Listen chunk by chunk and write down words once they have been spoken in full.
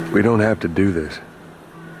We don't have to do this.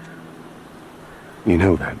 You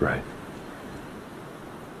know that, right?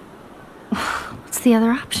 What's the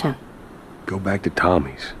other option? Go back to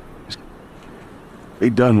Tommy's. Just be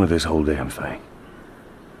done with this whole damn thing.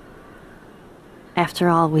 After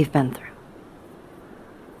all we've been through.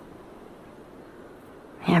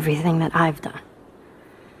 Everything that I've done.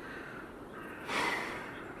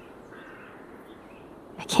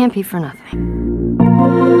 It can't be for nothing.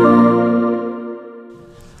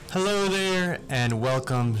 Hello there, and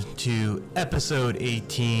welcome to episode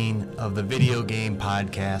 18 of the video game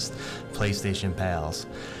podcast, PlayStation Pals.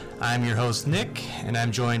 I'm your host, Nick, and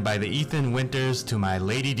I'm joined by the Ethan Winters to my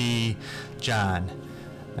Lady D, John.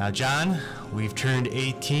 Now, John, we've turned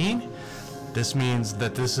 18. This means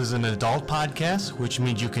that this is an adult podcast, which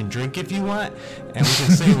means you can drink if you want, and we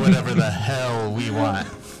can say whatever the hell we want.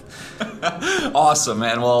 Awesome,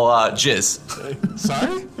 man. Well, jizz.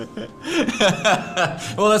 Sorry?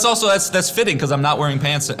 Well, that's fitting because I'm not wearing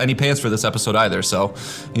any pants for this episode either. So,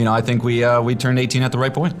 I think we turned 18 at the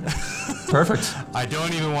right point. Perfect. I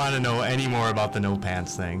don't even want to know any more about the no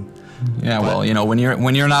pants thing. Yeah, well,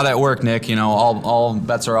 when you're not at work, Nick, all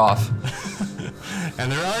bets are off.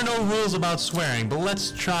 And there are no rules about swearing, but let's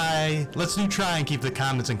do try and keep the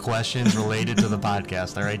comments and questions related to the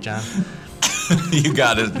podcast. All right, John? You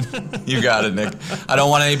got it, Nick. I don't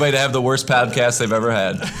want anybody to have the worst podcast they've ever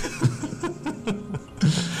had.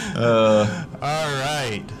 All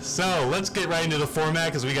right, so let's get right into the format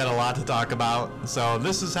because we got a lot to talk about. So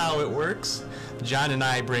this is how it works. John and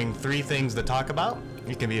I bring 3 things to talk about.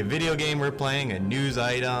 It can be a video game we're playing, a news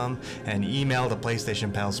item, an email to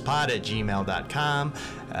PlayStationPalsPod@gmail.com,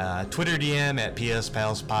 Twitter DM at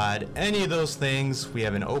PSPalsPod, any of those things. We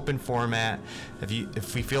have an open format.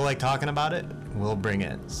 If we feel like talking about it, we'll bring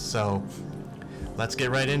it. So let's get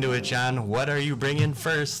right into it, John. What are you bringing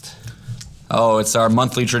first? Oh, it's our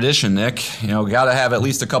monthly tradition, Nick. We got to have at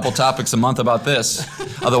least a couple topics a month about this.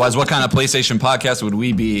 Otherwise, what kind of PlayStation podcast would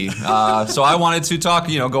we be? So I wanted to talk,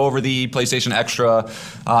 go over the PlayStation Extra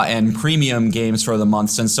and Premium games for the month,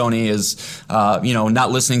 since Sony is,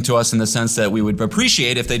 not listening to us in the sense that we would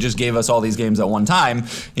appreciate if they just gave us all these games at one time.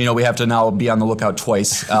 We have to now be on the lookout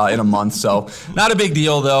twice in a month. So not a big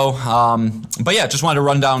deal, though. But yeah, just wanted to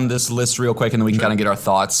run down this list real quick, and then we can kind of get our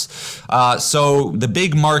thoughts. So the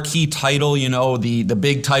big marquee title, the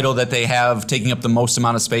big title that they have taking up the most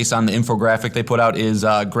amount of space on the infographic they put out is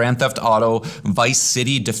Grand Theft Auto Vice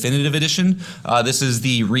City Definitive Edition. This is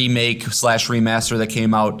the remake/remaster that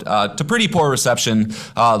came out to pretty poor reception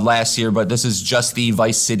last year, but this is just the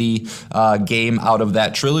Vice City game out of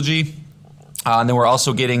that trilogy. And then we're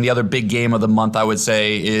also getting the other big game of the month, I would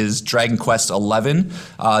say, is Dragon Quest XI,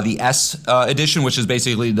 the S edition, which is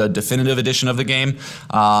basically the definitive edition of the game.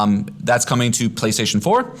 That's coming to PlayStation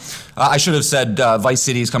 4. I should have said Vice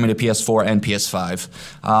City is coming to PS4 and PS5.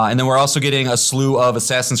 And then we're also getting a slew of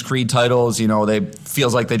Assassin's Creed titles.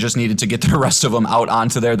 Feels like they just needed to get the rest of them out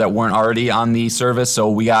onto there that weren't already on the service.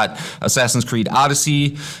 So we got Assassin's Creed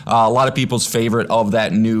Odyssey, a lot of people's favorite of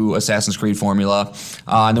that new Assassin's Creed formula.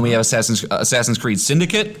 And then we have Assassin's Creed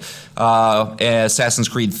Syndicate, Assassin's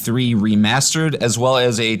Creed 3 Remastered, as well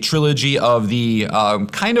as a trilogy of the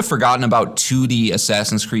kind of forgotten about 2D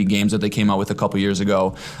Assassin's Creed games that they came out with a couple years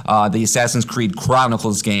ago. The Assassin's Creed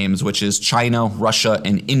Chronicles games, which is China, Russia,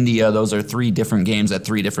 and India. Those are 3 different games at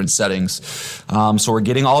 3 different settings. So we're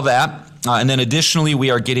getting all that. And then additionally,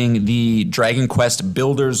 we are getting the Dragon Quest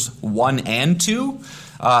Builders 1 and 2.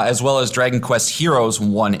 As well as Dragon Quest Heroes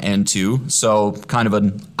 1 and 2. So kind of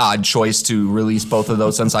an odd choice to release both of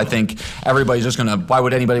those, since I think everybody's just why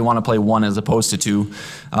would anybody want to play 1 as opposed to 2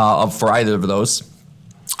 for either of those?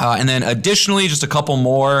 And then additionally, just a couple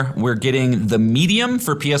more, we're getting The Medium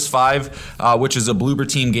for PS5, which is a Bloober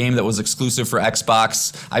Team game that was exclusive for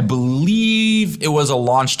Xbox. I believe it was a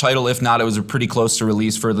launch title. If not, it was pretty close to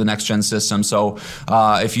release for the next-gen system. So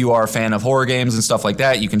if you are a fan of horror games and stuff like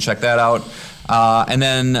that, you can check that out. And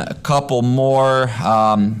then a couple more,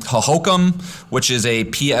 Hohokum, which is a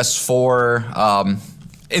PS4,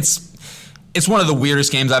 it's one of the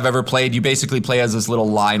weirdest games I've ever played. You basically play as this little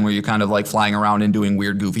line where you're kind of like flying around and doing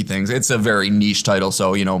weird, goofy things. It's a very niche title,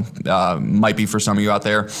 so, might be for some of you out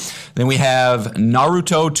there. Then we have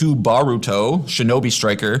Naruto to Boruto, Shinobi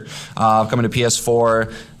Striker, coming to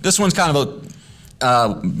PS4. This one's kind of a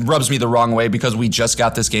rubs me the wrong way because we just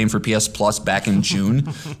got this game for PS Plus back in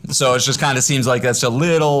June. So it just kind of seems like that's a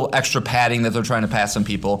little extra padding that they're trying to pass on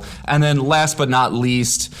people. And then last but not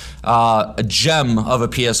least, a gem of a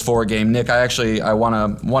PS4 game. Nick, I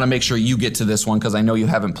want to make sure you get to this one because I know you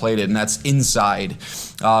haven't played it, and that's Inside,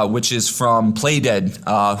 which is from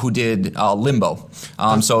Playdead, who did Limbo.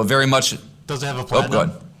 So very much... Does it have a platinum? Oh,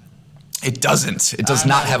 good. It doesn't. It does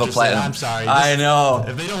not have a platinum. I'm sorry. I know.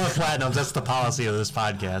 If they don't have platinums, that's the policy of this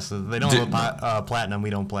podcast. If they don't have platinum, we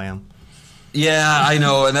don't play them. Yeah, I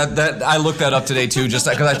know, and that I looked that up today too, just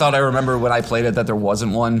because I thought I remember when I played it that there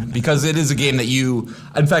wasn't one, because it is a game that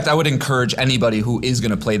in fact, I would encourage anybody who is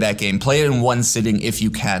going to play that game, play it in one sitting if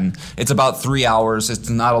you can. It's about 3 hours. It's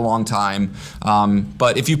not a long time,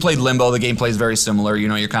 but if you played Limbo, the gameplay is very similar. You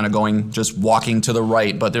know, you're kind of going, just walking to the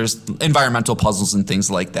right, but there's environmental puzzles and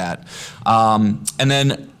things like that. And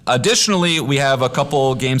then additionally, we have a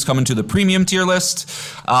couple games coming to the premium tier list.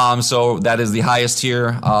 So that is the highest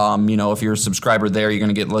tier. You know, if you're a subscriber there, you're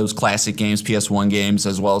going to get those classic games, PS1 games,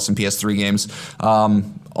 as well as some PS3 games.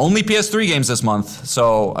 Only PS3 games this month.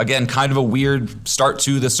 So again, kind of a weird start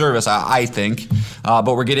to the service, I think. But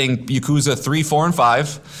we're getting Yakuza 3, 4, and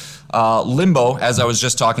 5. Limbo, as I was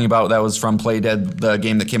just talking about, that was from Playdead, the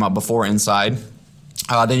game that came out before Inside.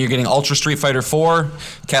 Then you're getting Ultra Street Fighter 4,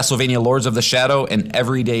 Castlevania Lords of the Shadow, and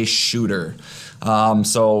Everyday Shooter.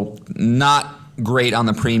 So not great on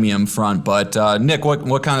the premium front, but Nick,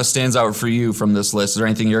 what kind of stands out for you from this list? Is there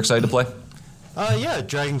anything you're excited to play? Yeah,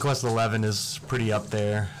 Dragon Quest XI is pretty up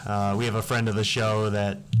there. We have a friend of the show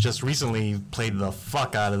that just recently played the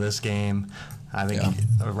fuck out of this game. I think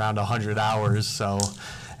around 100 hours, so...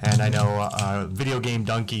 And I know Video Game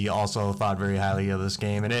Donkey also thought very highly of this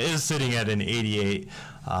game, and it is sitting at an 88.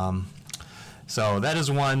 So that is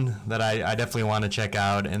one that I definitely want to check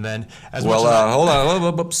out. And then, hold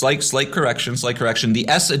on, slight correction. The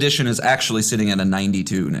S edition is actually sitting at a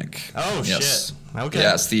 92, Nick. Oh shit. Okay.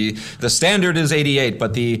 Yes, the standard is 88,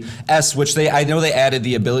 but the S, which I know they added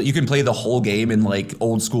the ability, you can play the whole game in like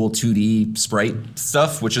old school 2D sprite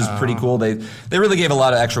stuff, which is pretty cool. They really gave a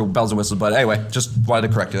lot of extra bells and whistles, but anyway, just wanted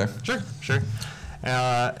to correct you there. Sure.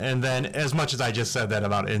 And then, as much as I just said that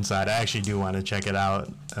about Inside, I actually do want to check it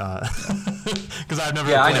out because I've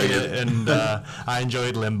never played it, and I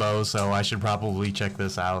enjoyed Limbo, so I should probably check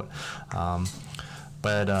this out.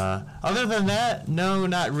 But other than that, no,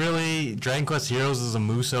 not really. Dragon Quest Heroes is a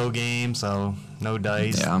Musou game, so no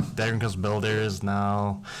dice. Yeah. Dragon Quest Builders,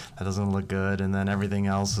 no, that doesn't look good. And then everything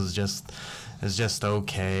else is just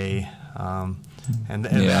okay. And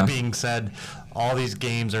that being said, all these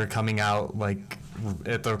games are coming out like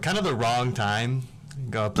at the kind of the wrong time.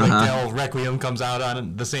 Plague Tale Requiem comes out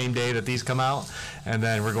on the same day that these come out, and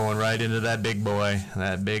then we're going right into that big boy,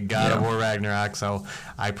 that big God of War Ragnarok. So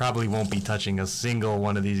I probably won't be touching a single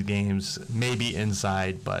one of these games. Maybe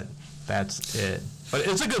Inside, but that's it. But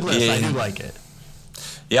it's a good list. I do like it.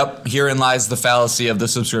 Yep, herein lies the fallacy of the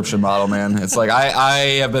subscription model, man. It's like I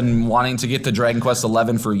have been wanting to get to Dragon Quest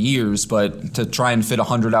XI for years, but to try and fit a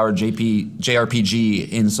 100-hour JRPG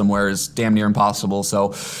in somewhere is damn near impossible.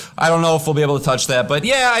 So I don't know if we'll be able to touch that, but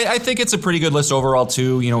yeah, I think it's a pretty good list overall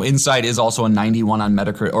too. You know, Inside is also a 91 on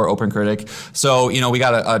Metacritic or OpenCritic, so you know we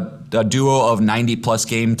got a duo of 90+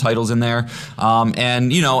 game titles in there,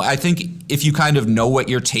 and you know I think if you kind of know what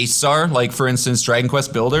your tastes are, like for instance Dragon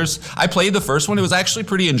Quest Builders, I played the first one. It was actually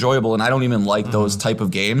pretty enjoyable, and I don't even like those type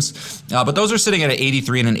of games. But those are sitting at an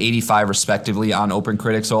 83 and an 85 respectively on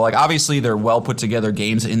OpenCritic. So like obviously they're well put together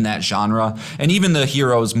games in that genre. And even the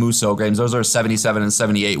Heroes Musou games, those are 77 and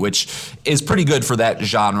 78, which is pretty good for that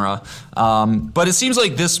genre. But it seems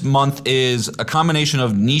like this month is a combination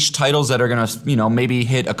of niche titles that are gonna, you know, maybe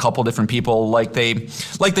hit a couple different people, like they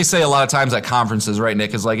say a lot of times at conferences, right,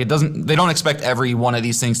 Nick? Is like they don't expect every one of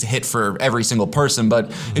these things to hit for every single person,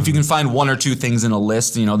 but if you can find one or two things in a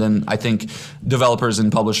list, you know, then I think developers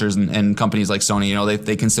and publishers and companies like Sony, you know,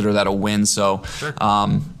 they consider that a win. So, sure.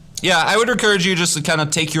 Yeah, I would encourage you just to kind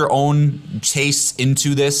of take your own tastes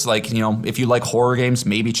into this. Like, you know, if you like horror games,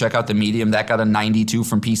 maybe check out The Medium. That got a 92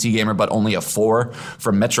 from PC Gamer, but only a 4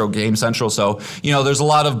 from Metro Game Central. So, you know, there's a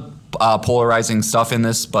lot of polarizing stuff in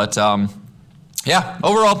this, but yeah,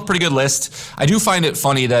 overall, pretty good list. I do find it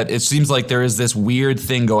funny that it seems like there is this weird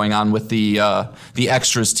thing going on with the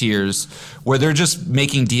extras tiers where they're just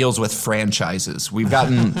making deals with franchises. We've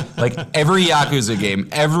gotten like every Yakuza game,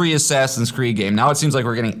 every Assassin's Creed game. Now it seems like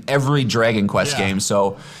we're getting every Dragon Quest game.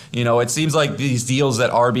 So, you know, it seems like these deals that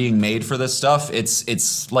are being made for this stuff,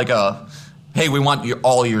 it's like a... hey, we want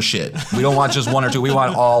all your shit. We don't want just one or two. We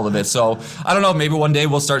want all of it. So I don't know. Maybe one day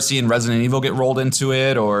we'll start seeing Resident Evil get rolled into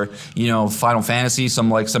it, or you know, Final Fantasy.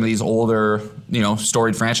 Some of these older, you know,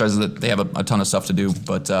 storied franchises that they have a ton of stuff to do.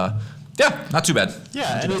 But yeah, not too bad.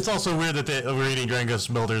 Yeah, and it's also weird that we're reading Dragon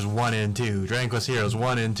Quest Builders 1 and 2, Dragon Quest Heroes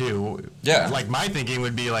 1 and 2. Yeah. Like my thinking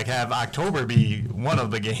would be like have October be one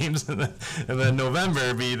of the games, and then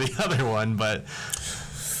November be the other one, but.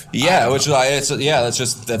 Yeah, that's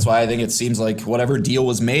why I think it seems like whatever deal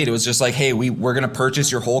was made, it was just like, hey, we're gonna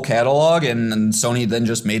purchase your whole catalog, and Sony then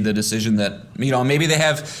just made the decision that, you know, maybe they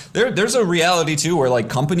have there's a reality too where like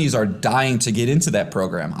companies are dying to get into that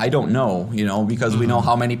program. I don't know, you know, because we know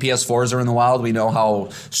how many PS4s are in the wild, we know how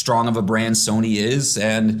strong of a brand Sony is,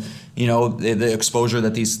 and you know the exposure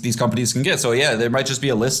that these companies can get. So yeah, there might just be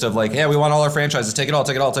a list of like, yeah, we want all our franchises, take it all,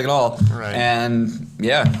 Right. and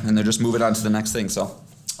they're just moving on to the next thing. So.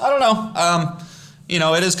 I don't know. You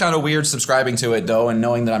know, it is kind of weird subscribing to it, though, and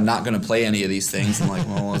knowing that I'm not going to play any of these things. I'm like,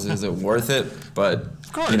 well, is it worth it? But,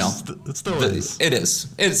 Of course, you know, it still is. It is.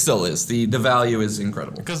 It still is. The value is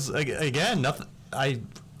incredible. Because, again, nothing. I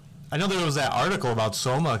know there was that article about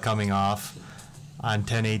Soma coming off on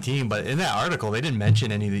 1018, but in that article, they didn't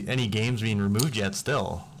mention any games being removed yet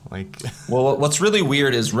still. Like, well, what's really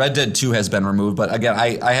weird is Red Dead 2 has been removed, but again,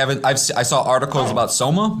 I saw articles about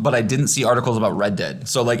Soma, but I didn't see articles about Red Dead.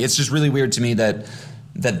 So like, it's just really weird to me that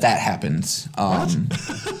happened.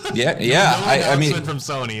 Yeah. I mean, from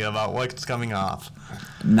Sony about what's coming off.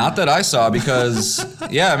 Not that I saw, because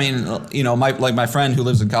yeah, I mean, you know, my friend who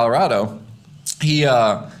lives in Colorado, he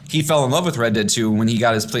fell in love with Red Dead 2 when he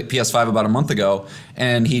got his PS5 about a month ago,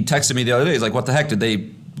 and he texted me the other day. He's like, "What the heck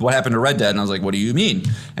what happened to Red Dead?" And I was like, "What do you mean?"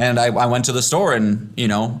 And I went to the store, and you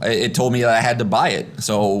know, it told me that I had to buy it,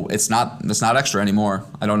 so it's not extra anymore.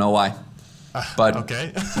 I don't know why, but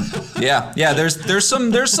okay. yeah. There's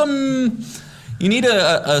some. You need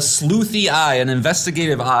a sleuthy eye, an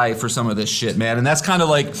investigative eye for some of this shit, man. And that's kind of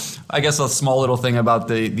like, I guess, a small little thing about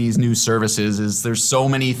these new services is there's so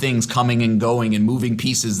many things coming and going and moving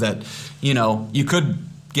pieces that, you know, you could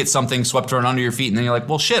get something swept around under your feet, and then you're like,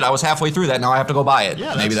 well, shit, I was halfway through that, now I have to go buy it.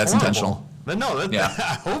 Yeah, maybe that's horrible. intentional. But no, Yeah.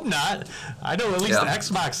 I hope not. I know at least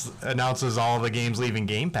Xbox announces all the games leaving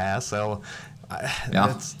Game Pass, so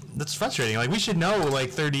that's frustrating. Like, we should know like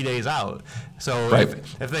 30 days out. So Right.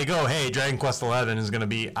 if they go, hey, Dragon Quest XI is going to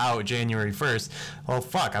be out January 1st, well,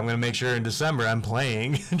 fuck, I'm going to make sure in December I'm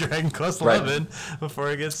playing Dragon Quest XI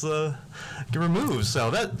before it gets removed.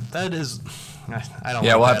 So that is, I don't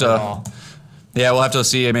like that at all. Yeah, we'll have to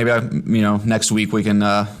see. Maybe next week we can,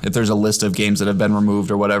 if there's a list of games that have been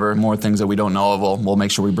removed or whatever, more things that we don't know of, we'll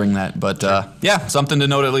make sure we bring that. But yeah, something to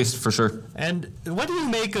note at least for sure. And what do you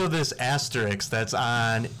make of this asterisk that's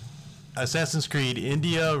on Assassin's Creed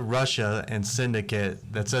India, Russia, and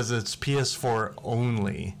Syndicate that says it's PS4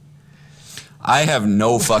 only? I have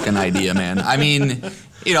no fucking idea, man. I mean,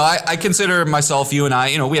 you know, I consider myself, you and I,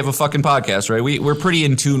 you know, we have a fucking podcast, right? We're pretty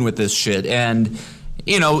in tune with this shit, and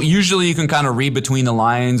you know, usually you can kind of read between the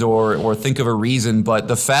lines or think of a reason, but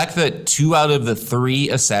the fact that 2 out of the 3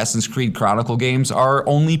 Assassin's Creed Chronicle games are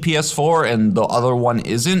only PS4 and the other one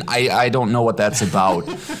isn't, I don't know what that's about.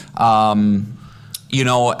 You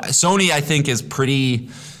know, Sony, I think, is pretty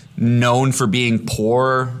known for being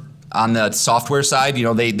poor on the software side. You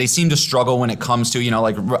know, they seem to struggle when it comes to, you know,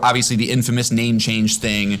 like obviously the infamous name change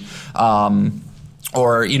thing.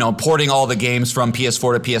 Or, you know, porting all the games from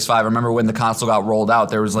PS4 to PS5. I remember when the console got rolled out,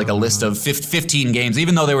 there was like a list of 15 games,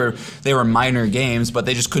 even though they were minor games, but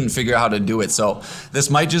they just couldn't figure out how to do it. So this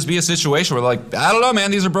might just be a situation where like, I don't know, man,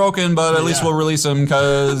 these are broken, but at least we'll release them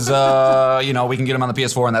because, you know, we can get them on the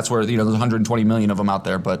PS4, and that's where, you know, there's 120 million of them out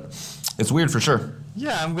there. But it's weird for sure.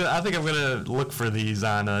 Yeah, I think I'm gonna look for these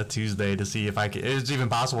on Tuesday to see if it's even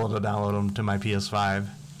possible to download them to my PS5.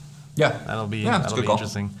 Yeah, that'll be call.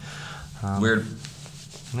 Interesting. Weird.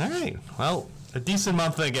 All right. Well, a decent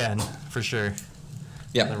month again, for sure.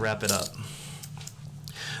 Yeah. To wrap it up.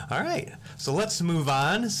 All right. So let's move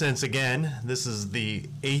on, since, again, this is the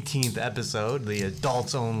 18th episode, the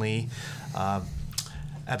adults-only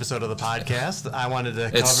episode of the podcast. I wanted to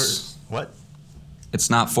cover... What? It's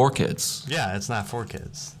not for kids. Yeah, it's not for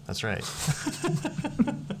kids. That's right.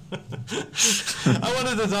 I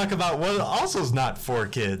wanted to talk about what also is not for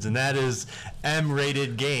kids, and that is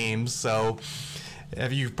M-rated games. So...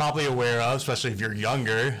 if you're probably aware of, especially if you're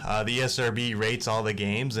younger, the ESRB rates all the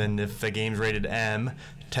games, and if a game's rated M,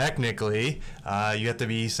 technically, you have to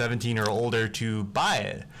be 17 or older to buy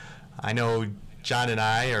it. I know John and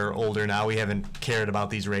I are older now. We haven't cared about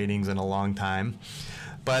these ratings in a long time.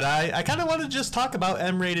 But I kind of want to just talk about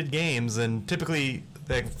M-rated games, and typically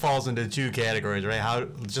that falls into 2 categories, right?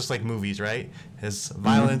 Just like movies, right? It's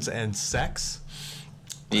violence and sex.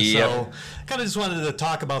 Yep. So, kind of just wanted to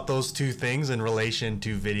talk about those 2 things in relation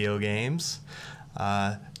to video games.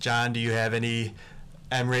 John, do you have any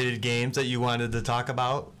M-rated games that you wanted to talk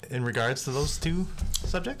about in regards to those 2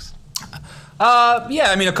 subjects? Yeah,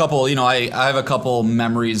 I mean, a couple. I have a couple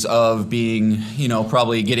memories of being,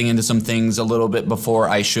 probably getting into some things a little bit before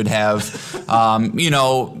I should have. I'll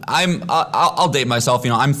date myself.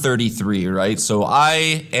 I'm 33, right? So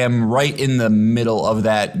I am right in the middle of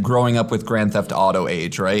that growing up with Grand Theft Auto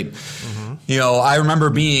age, right? I remember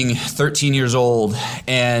being 13 years old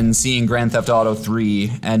and seeing Grand Theft Auto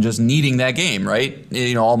 3 and just needing that game, right?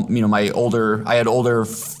 I had older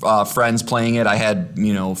friends playing it. I had,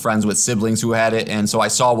 friends with siblings who had it, and so I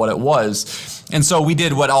saw what it was. And so we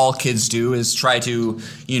did what all kids do, is try to,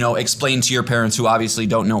 explain to your parents, who obviously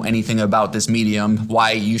don't know anything about this medium,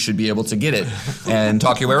 why you should be able to get it and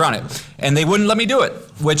talk your way around it. And they wouldn't let me do it,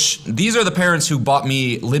 which these are the parents who bought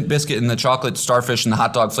me Limp Bizkit and the Chocolate Starfish and the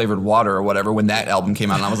hot dog flavored water or whatever when that album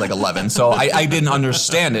came out and I was like 11. So I didn't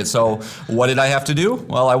understand it. So what did I have to do?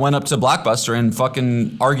 Well, I went up to Blockbuster and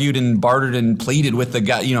fucking argued and bartered and pleaded with the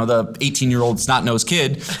guy, the 18-year-old snot-nosed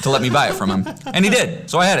kid to let me buy it from him. And he did.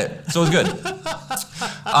 So I had it. So it was good.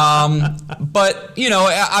 But,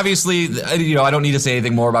 obviously, I don't need to say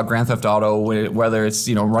anything more about Grand Theft Auto, whether it's,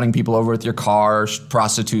 running people over with your car,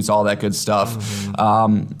 prostitutes, all that good stuff.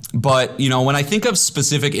 But, when I think of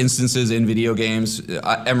specific instances in video games,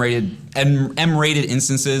 M-rated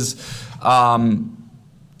instances,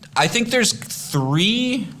 I think there's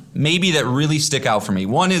three maybe that really stick out for me.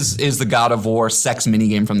 One is the God of War sex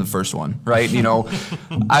minigame from the first one, right?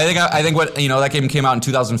 I think what that game came out in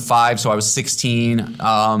 2005, so I was 16.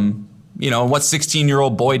 What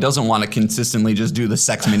 16-year-old boy doesn't want to consistently just do the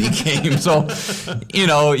sex minigame? So,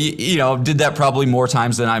 did that probably more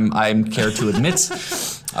times than I'm care to admit.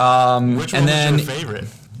 Which one was your favorite?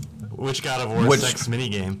 Which God of War sex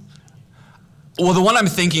minigame? Well, the one I'm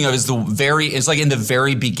thinking of is it's like in the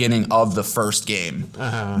very beginning of the first game.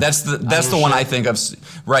 That's the one I think of.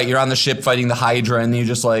 Right, you're on the ship fighting the Hydra, and you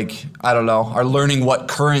just are learning what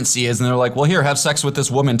currency is, and they're like, well, here, have sex with this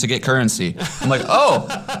woman to get currency. I'm like, oh,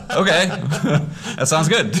 okay, that sounds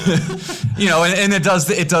good. And it does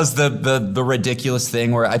the ridiculous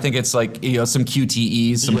thing where I think it's like some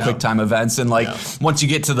QTEs, some QuickTime events, and once you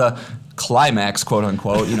get to the climax, quote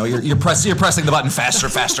unquote, you're pressing the button faster,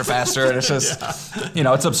 and it's just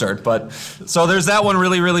it's absurd. But so there's that one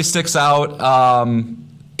really sticks out.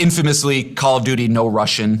 Infamously, Call of Duty No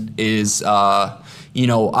Russian is on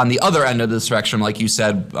the other end of the spectrum, like you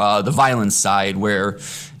said, the violence side, where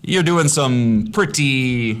you're doing some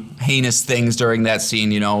pretty heinous things during that scene.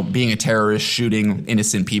 Being a terrorist, shooting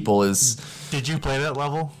innocent people is. Did you play that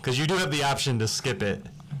level? Because you do have the option to skip it.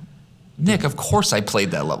 Nick, of course I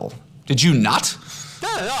played that level. Did you not? No,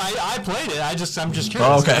 I played it. I'm just curious.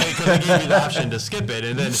 Oh, okay. Because they gave you the option to skip it,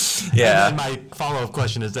 and then my follow-up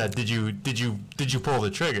question is that did you pull the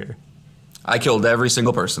trigger? I killed every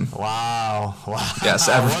single person. Wow. Yes,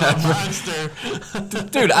 what a monster.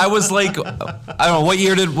 Dude, I was like, I don't know, what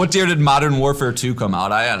year did Modern Warfare 2 come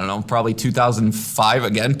out? I don't know, probably 2005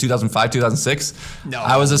 again, 2006. No.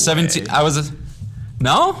 I was a 17.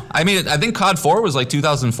 No? I mean, I think COD 4 was like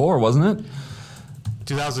 2004, wasn't it?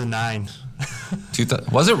 2009.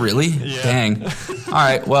 Was it really? Yeah. Dang. All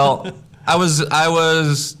right. Well, I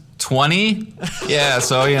was 20. Yeah.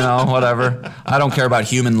 So whatever. I don't care about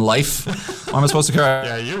human life. What am I supposed to care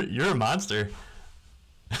about? Yeah, you're a monster.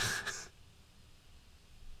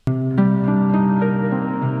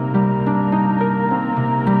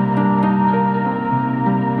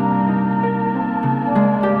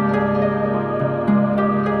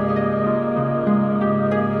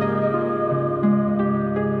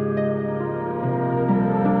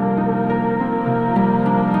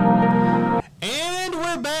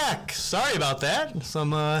 Sorry about that.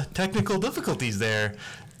 Some technical difficulties there.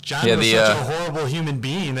 John was such a horrible human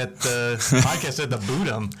being that the podcast had to boot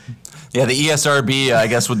him. Yeah, the ESRB, I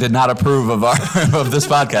guess, did not approve of this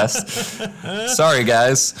podcast. Sorry,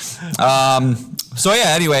 guys.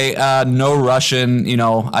 Anyway, No Russian.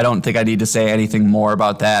 I don't think I need to say anything more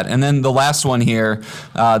about that. And then the last one here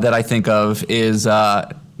that I think of is,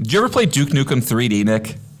 did you ever play Duke Nukem 3D,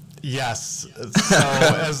 Nick? Yes. So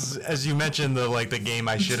as you mentioned, the game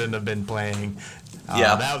I shouldn't have been playing.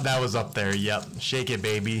 That was up there. Yep. Shake it,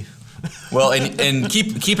 baby. Well, and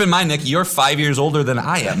keep in mind, Nick, you're 5 years older than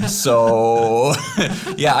I am, so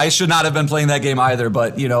yeah, I should not have been playing that game either.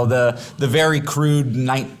 But the very crude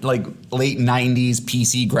late '90s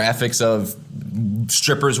PC graphics of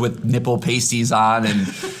strippers with nipple pasties on, and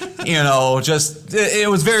just it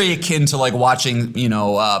was very akin to watching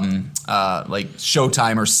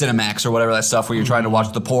Showtime or Cinemax or whatever that stuff where you're trying to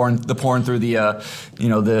watch the porn through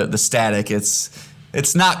the static.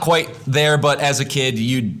 It's not quite there, but as a kid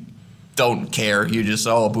don't care. You just,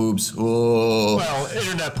 oh, boobs. Oh. Well,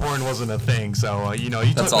 internet porn wasn't a thing, so you took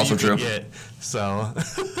That's what also you could true. get. So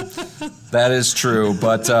That is true,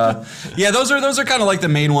 but yeah, those are kind of like the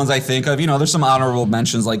main ones I think of. There's some honorable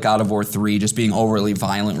mentions like God of War 3, just being overly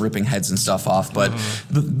violent, ripping heads and stuff off. But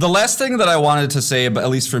the last thing that I wanted to say, at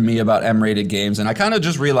least for me, about M-rated games, and I kind of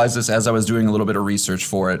just realized this as I was doing a little bit of research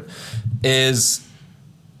for it, is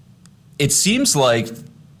it seems like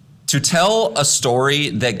to tell a story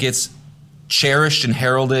that gets cherished and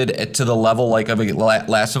heralded to the level like of a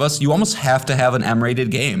Last of Us, you almost have to have an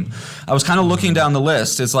M-rated game. I was kind of looking down the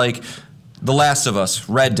list. It's like The Last of Us,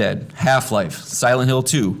 Red Dead, Half-Life, Silent Hill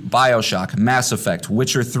 2, BioShock, Mass Effect,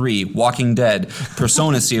 Witcher 3, Walking Dead,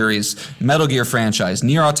 Persona series, Metal Gear franchise,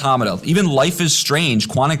 Nier Automata, even Life is Strange,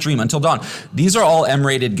 Quantic Dream, Until Dawn. These are all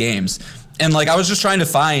M-rated games. And like I was just trying to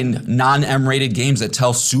find non-M-rated games that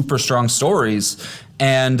tell super strong stories,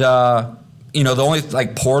 and the only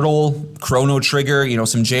like Portal, Chrono Trigger,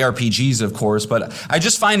 some JRPGs, of course. But I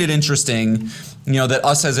just find it interesting, that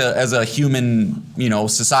us as a human,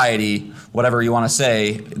 society, whatever you want to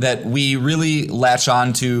say, that we really latch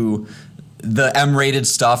on to the M-rated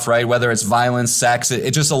stuff, right? Whether it's violence, sex,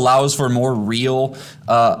 it just allows for more real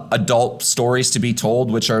adult stories to be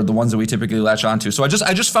told, which are the ones that we typically latch on to. So I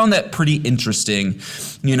just found that pretty interesting,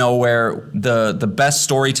 where the best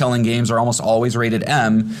storytelling games are almost always rated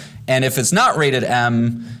M, and if it's not rated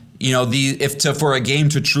M, for a game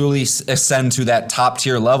to truly ascend to that top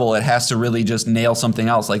tier level, it has to really just nail something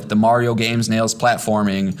else. Like the Mario games nails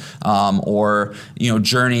platforming, or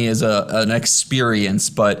Journey is an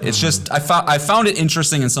experience. But it's just I found it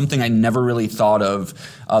interesting and something I never really thought of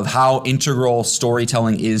how integral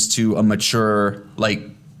storytelling is to a mature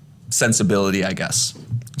sensibility, I guess.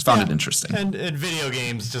 I found it interesting. And in video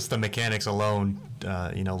games, just the mechanics alone,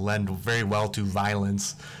 lend very well to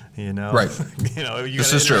violence. Right. You got to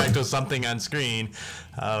interact with something on screen.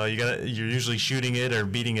 You're usually shooting it or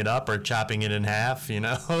beating it up or chopping it in half.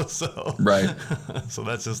 So right. So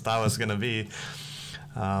that's just how it's gonna be.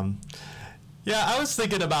 Yeah, I was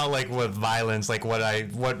thinking about with violence,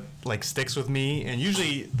 what sticks with me, and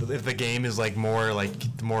usually if the game is more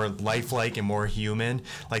lifelike and more human,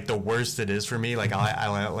 the worse it is for me,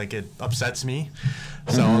 I it upsets me.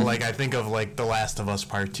 So I think of The Last of Us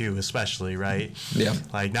Part 2 especially, right? Yeah.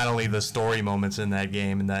 Not only the story moments in that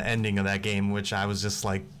game and the ending of that game, which I was just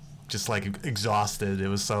exhausted. It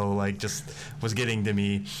was so just was getting to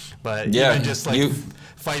me. But yeah, even just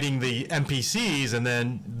fighting the NPCs and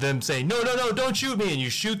then them saying no, don't shoot me, and you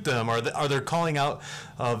shoot them, or they're calling out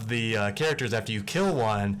of the characters after you kill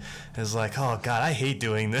one. It's oh God, I hate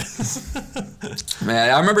doing this.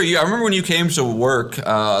 Man, I remember when you came to work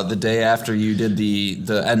the day after you did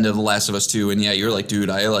the end of The Last of Us 2, and yeah, you're like,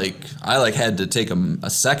 dude, I had to take a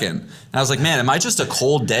second. And I was like, man, am I just a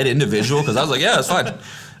cold dead individual? Because I was like, yeah, it's fine.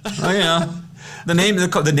 The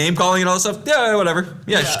name calling and all that stuff. Yeah, whatever.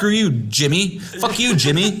 Yeah, screw you, Jimmy. Fuck you,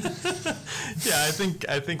 Jimmy. Yeah,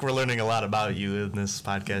 I think we're learning a lot about you in this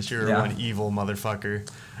podcast. You're one evil motherfucker.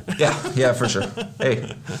 Yeah, for sure.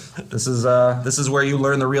 Hey, this is where you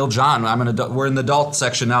learn the real John. We're in the adult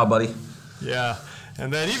section now, buddy. Yeah.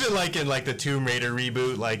 And then even in the Tomb Raider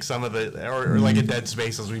reboot, some of the or in Dead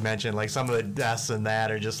Space, as we mentioned, some of the deaths in that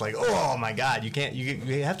are just oh my God,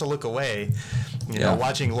 you have to look away. You know,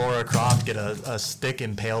 watching Lara Croft get a stick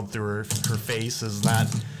impaled through her face is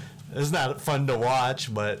not fun to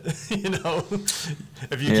watch, but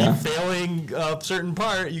if you keep failing a certain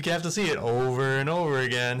part, you have to see it over and over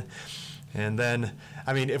again. And then,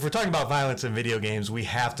 if we're talking about violence in video games, we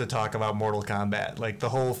have to talk about Mortal Kombat, the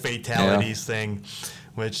whole fatalities thing,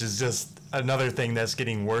 which is just another thing that's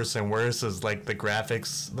getting worse and worse. Is the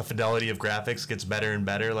graphics, the fidelity of graphics gets better and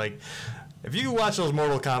better. If you watch those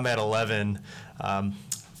Mortal Kombat 11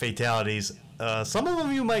 fatalities, some of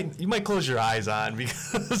them you might close your eyes on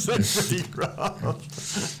because they're pretty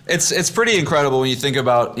rough. It's pretty incredible when you think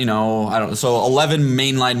about, so 11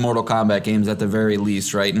 mainline Mortal Kombat games at the very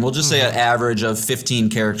least, right? And we'll just say an average of 15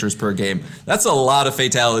 characters per game. That's a lot of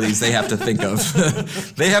fatalities they have to think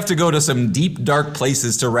of. They have to go to some deep, dark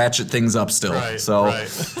places to ratchet things up still. Right, so, right.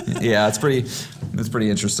 Yeah, it's pretty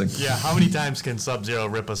interesting. Yeah, how many times can Sub-Zero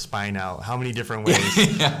rip a spine out? How many different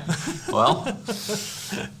ways? Yeah. Well,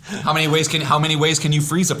 how many ways can you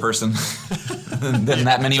freeze a person?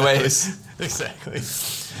 That many ways. Exactly.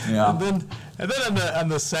 Yeah. And then on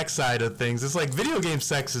the sex side of things, it's video game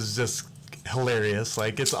sex is just hilarious.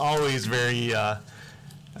 It's always very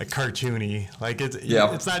cartoony.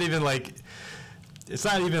 It's not even it's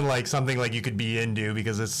not even something you could be into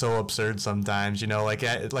because it's so absurd sometimes,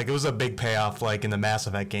 it was a big payoff in the Mass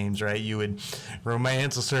Effect games, right? You would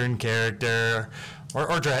romance a certain character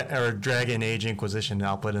or Dragon Age Inquisition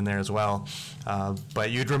I'll put in there as well.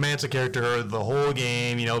 But you'd romance a character the whole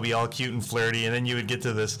game, be all cute and flirty, and then you would get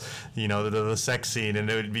to this, the sex scene, and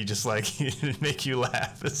it would be just like, it'd make you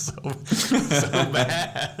laugh. It's so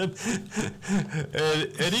bad.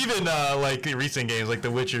 and even like the recent games, like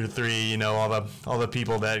The Witcher 3, all the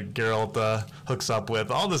people that Geralt hooks up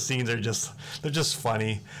with, all the scenes are they're just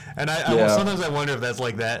funny. And sometimes I wonder if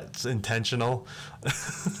that's intentional.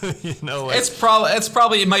 It's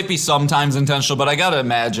probably it might be sometimes intentional, but I gotta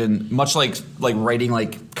imagine, much like writing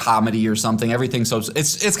like comedy or something, everything. So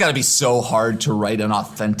it's got to be so hard to write an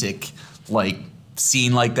authentic like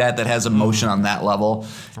scene like that has emotion on that level.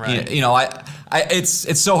 Right.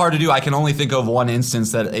 It's so hard to do. I can only think of one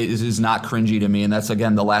instance that is not cringy to me, and that's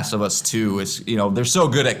again The Last of Us 2. Is they're so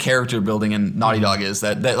good at character building, and Naughty Dog is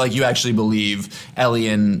that like you actually believe Ellie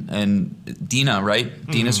and Dina, right?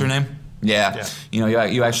 Mm-hmm. Dina's her name. Yeah.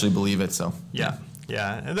 You actually believe it. So yeah.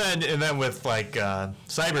 And then with like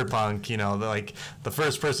Cyberpunk, like the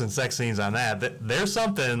first person sex scenes on that, there's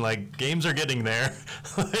something like games are getting there.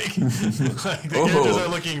 like the characters are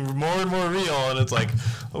looking more and more real, and it's like,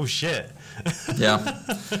 oh shit. Yeah.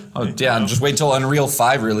 Oh yeah. Just wait till Unreal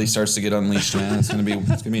 5 really starts to get unleashed, man. It's gonna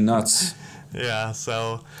be nuts. Yeah.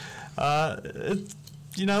 So, again,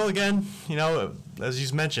 as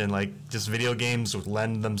you mentioned, like just video games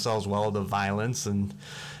lend themselves well to violence, and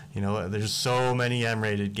there's so many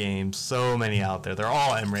M-rated games, so many out there. They're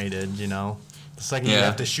all M-rated. The second you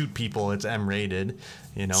have to shoot people, it's M-rated.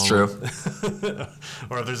 It's true.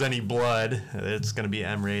 Or if there's any blood, it's going to be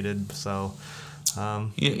M-rated. So.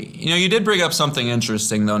 You did bring up something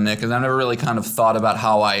interesting though, Nick, and I never really kind of thought about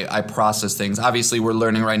how I process things. Obviously, we're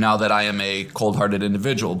learning right now that I am a cold-hearted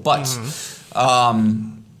individual, but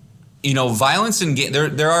violence in game.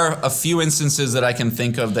 There are a few instances that I can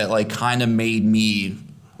think of that like kind of made me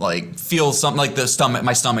like feel something like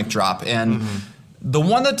my stomach drop, and the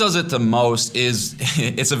one that does it the most is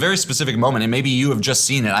it's a very specific moment, and maybe you have just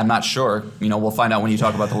seen it. I'm not sure. We'll find out when you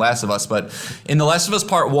talk about The Last of Us. But in The Last of Us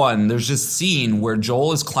Part 1, there's this scene where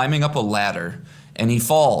Joel is climbing up a ladder and he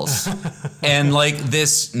falls, and like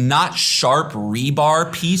this not sharp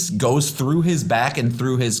rebar piece goes through his back and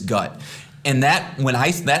through his gut. And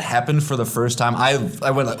that happened for the first time, I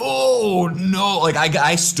went like, oh no! Like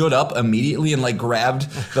I stood up immediately and like grabbed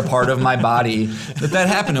the part of my body that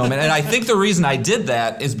happened to him. And I think the reason I did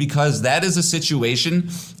that is because that is a situation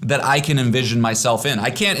that I can envision myself in. I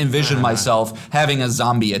can't envision myself having a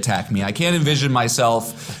zombie attack me. I can't envision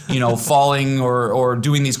myself, falling or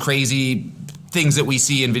doing these crazy things that we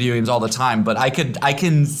see in video games all the time. But I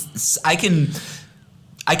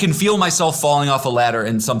can feel myself falling off a ladder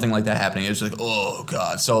and something like that happening. It's like, oh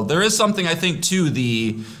God. So there is something, I think, to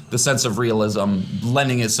the sense of realism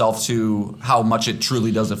lending itself to how much it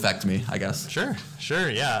truly does affect me, I guess. Sure,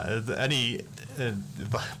 yeah.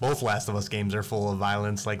 Both Last of Us games are full of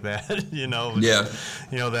violence like that. Yeah.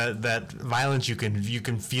 That violence you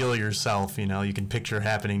can feel yourself. You can picture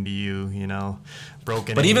happening to you.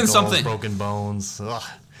 Broken ankles, broken bones. Ugh.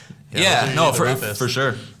 For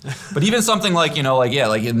sure. But even something like,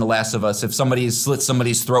 like in The Last of Us, if somebody slits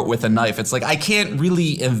somebody's throat with a knife, it's like I can't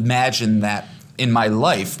really imagine that in my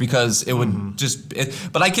life because it would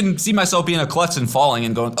but I can see myself being a klutz and falling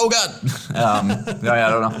and going, oh God. I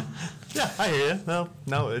don't know. Yeah, I hear you.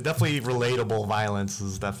 No, definitely relatable violence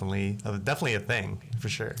is definitely a thing for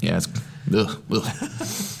sure. Yeah,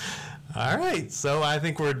 it's All right, so I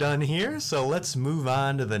think we're done here. So let's move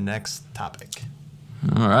on to the next topic.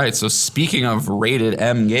 All right, so speaking of rated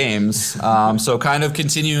M games, so kind of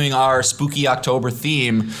continuing our spooky October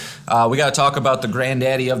theme, we got to talk about the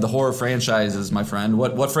granddaddy of the horror franchises, my friend.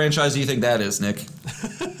 What franchise do you think that is, Nick?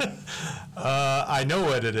 I know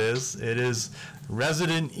what it is. It is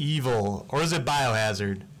Resident Evil, or is it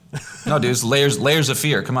Biohazard? No, dude, it's layers of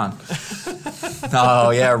fear. Come on. Oh,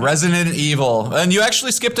 yeah, Resident Evil. And you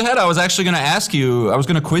actually skipped ahead. I was actually going to ask you, I was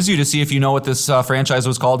going to quiz you to see if you know what this franchise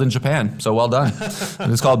was called in Japan. So well done.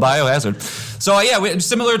 It's called Biohazard. So,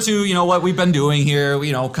 similar to, what we've been doing here,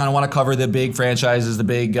 kind of want to cover the big franchises, the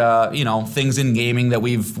big, things in gaming that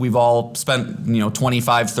we've all spent,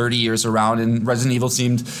 25, 30 years around. And Resident Evil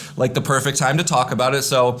seemed like the perfect time to talk about it.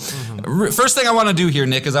 So first thing I want to do here,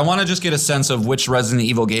 Nick, is I want to just get a sense of which Resident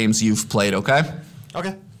Evil games you've played, okay?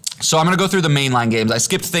 Okay. So I'm going to go through the mainline games. I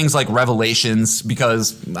skipped things like Revelations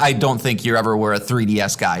because I don't think you ever were a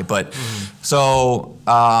 3DS guy. But so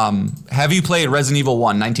have you played Resident Evil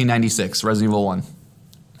 1, 1996, Resident Evil 1?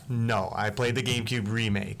 No, I played the GameCube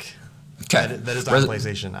remake. Okay. That is on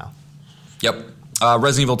PlayStation now. Yep.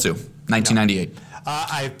 Resident Evil 2, 1998.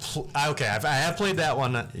 I have played that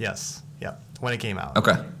one. Yes. Yep. When it came out.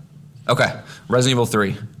 Okay. Okay. Resident Evil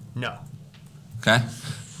 3. No. Okay.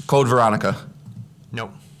 Code Veronica.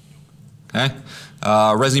 Nope. Okay.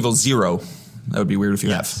 Resident Evil 0. That would be weird if you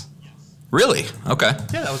Yes. have. Really? Okay.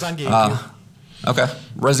 Yeah, that was on GameCube. Okay.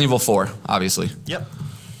 Resident Evil 4, obviously. Yep.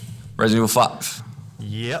 Resident Evil 5.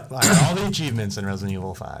 Yep. I got all the achievements in Resident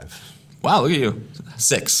Evil 5. Wow, look at you.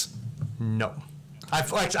 6. No. I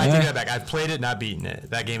take that back. I've played it, not beaten it.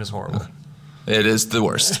 That game is horrible. It is the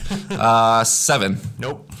worst. 7.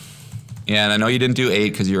 Nope. Yeah, and I know you didn't do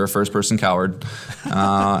 8 because you're a first-person coward.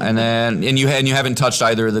 And you haven't touched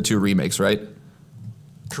either of the 2 remakes, right?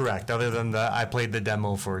 Correct. Other than I played the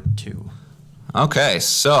demo for 2. Okay,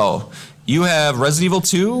 so you have Resident Evil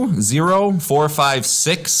 2, 0, 4, 5,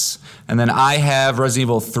 6, and then I have Resident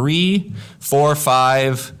Evil 3, 4,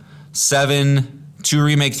 5, 7, 2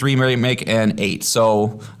 remake, 3 remake, and 8.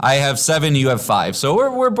 So I have 7, you have 5.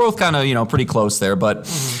 So we're both kind of pretty close there. But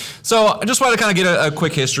so I just wanted to kind of get a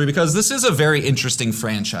quick history because this is a very interesting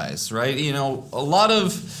franchise, right? A lot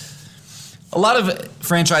of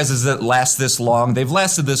franchises that last this long, they've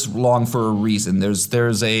lasted this long for a reason.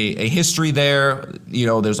 There's a history there,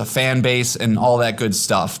 there's a fan base and all that good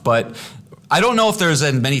stuff. But I don't know if there's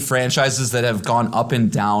as many franchises that have gone up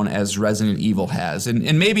and down as Resident Evil has.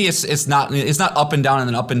 And maybe it's not up and down and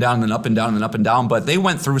then up and down and then up and down and then up and down, but they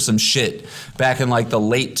went through some shit back in like the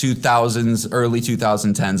late 2000s, early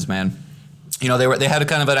 2010s, man. They had a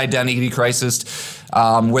kind of an identity crisis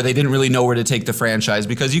where they didn't really know where to take the franchise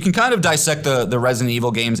because you can kind of dissect the Resident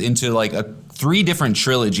Evil games into like 3 different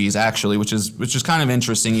trilogies actually, which is kind of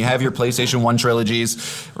interesting. You have your PlayStation 1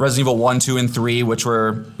 trilogies, Resident Evil 1, 2, and 3, which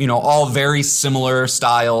were all very similar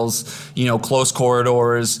styles, close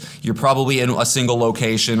corridors. You're probably in a single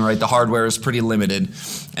location, right? The hardware is pretty limited.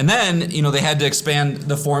 And then, they had to expand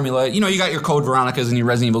the formula. You got your Code Veronicas and your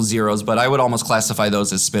Resident Evil Zeros, but I would almost classify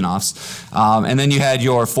those as spin-offs. And then you had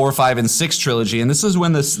your 4, 5, and 6 trilogy, and this is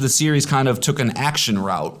when the series kind of took an action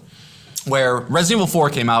route, where Resident Evil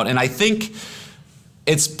 4 came out, and I think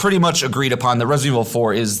it's pretty much agreed upon that Resident Evil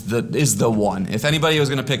 4 is the one. If anybody was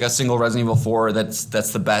going to pick a single Resident Evil 4 that's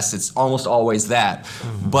the best, it's almost always that.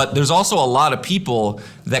 Mm-hmm. But there's also a lot of people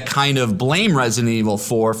that kind of blame Resident Evil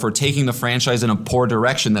 4 for taking the franchise in a poor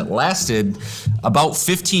direction that lasted about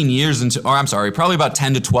 15 years probably about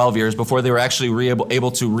 10 to 12 years before they were actually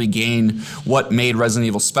able to regain what made Resident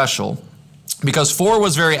Evil special. Because 4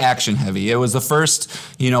 was very action heavy. It was the first,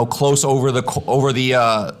 close over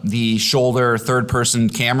the shoulder third person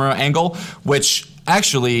camera angle, which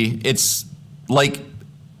actually it's like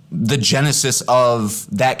the genesis of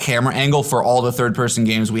that camera angle for all the third person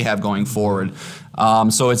games we have going forward.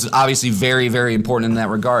 So it's obviously very, very important in that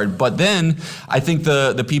regard. But then I think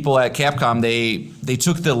the people at Capcom, they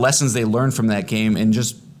took the lessons they learned from that game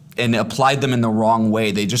and applied them in the wrong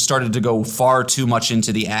way. They just started to go far too much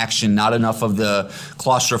into the action, not enough of the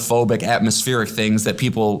claustrophobic, atmospheric things that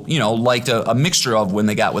people, liked a mixture of when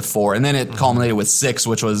they got with 4. And then it culminated with 6,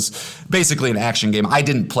 which was basically an action game. I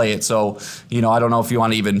didn't play it, so, I don't know if you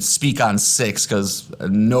want to even speak on 6, because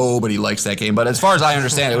nobody likes that game. But as far as I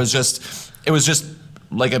understand, it was just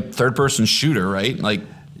like a third-person shooter, right? Like,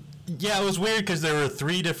 yeah, it was weird because there were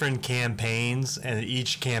 3 different campaigns, and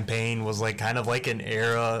each campaign was kind of like an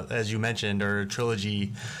era, as you mentioned, or a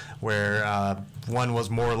trilogy, where one was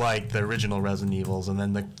more like the original Resident Evils, and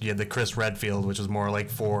then you had the Chris Redfield, which was more like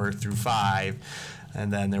 4 through 5,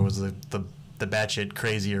 and then there was the batshit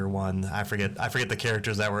crazier one. I forget the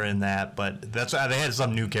characters that were in that, but they had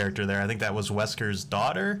some new character there. I think that was Wesker's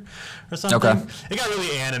daughter or something. Okay. It got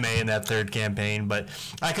really anime in that 3rd campaign, but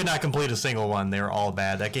I could not complete a single one. They were all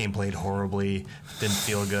bad. That game played horribly, didn't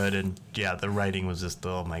feel good, and yeah, the writing was just,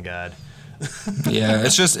 oh my god. Yeah,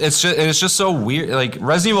 it's just so weird. Like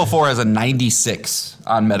Resident Evil 4 has a 96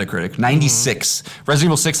 on Metacritic. 96. Mm-hmm. Resident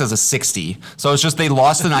Evil 6 has a 60. So it's just they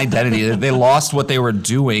lost an identity. They lost what they were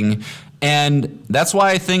doing. And that's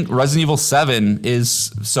why I think Resident Evil 7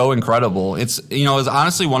 is so incredible. It's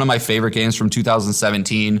honestly one of my favorite games from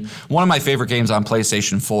 2017, one of my favorite games on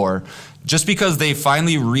PlayStation 4, just because they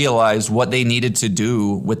finally realized what they needed to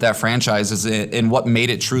do with that franchise and what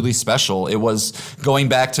made it truly special. It was going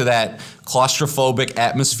back to that claustrophobic,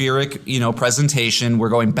 atmospheric, presentation. We're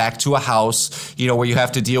going back to a house, where you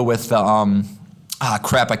have to deal with the, I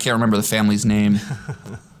can't remember the family's name.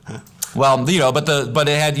 Well, but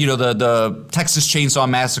it had, the Texas Chainsaw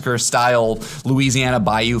Massacre style Louisiana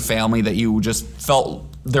Bayou family that you just felt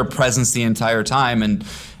their presence the entire time, and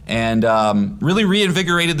really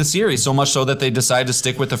reinvigorated the series, so much so that they decided to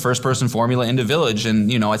stick with the first person formula into Village.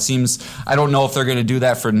 And it seems, I don't know if they're going to do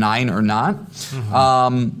that for 9 or not.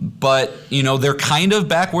 Mm-hmm. But they're kind of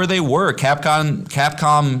back where they were. Capcom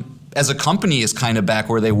as a company is kind of back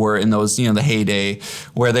where they were in those, the heyday,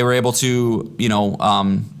 where they were able to,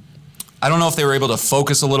 I don't know if they were able to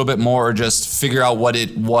focus a little bit more or just figure out what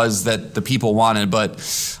it was that the people wanted, but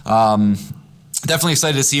definitely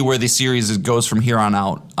excited to see where the series goes from here on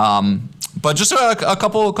out. But just a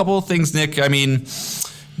couple of things, Nick. I mean,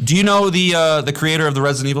 do you know the creator of the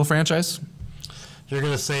Resident Evil franchise? You're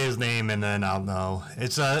gonna say his name and then I'll know.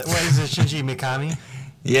 It's what is it, Shinji Mikami?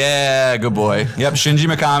 Yeah, good boy. Yep, Shinji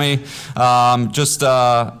Mikami.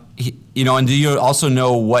 And do you also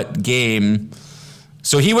know what game?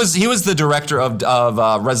 So he was the director of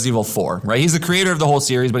Resident Evil 4, right? He's the creator of the whole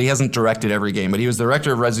series, but he hasn't directed every game. But he was the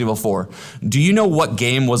director of Resident Evil 4. Do you know what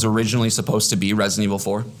game was originally supposed to be Resident Evil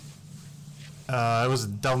 4? It was a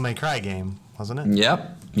Devil May Cry game, wasn't it?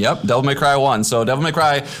 Yep, Devil May Cry 1. So Devil May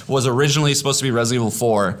Cry was originally supposed to be Resident Evil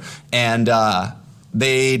 4, and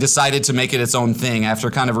they decided to make it its own thing after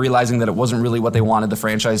kind of realizing that it wasn't really what they wanted the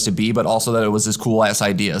franchise to be, but also that it was this cool-ass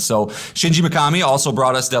idea. So Shinji Mikami also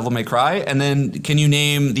brought us Devil May Cry, and then can you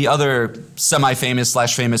name the other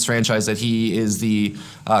semi-famous/famous franchise that he is the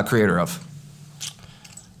creator of?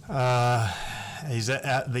 He's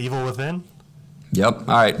at The Evil Within? Yep.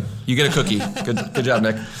 All right. You get a cookie. Good job,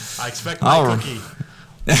 Nick. I expect my cookie.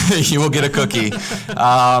 You will get a cookie.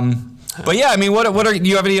 But yeah, I mean, what are do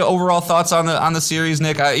you have any overall thoughts on the series,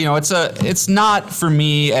 Nick? It's not for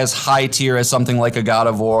me as high tier as something like a God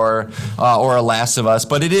of War or a Last of Us,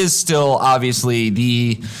 but it is still obviously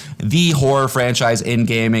the horror franchise in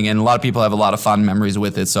gaming, and a lot of people have a lot of fond memories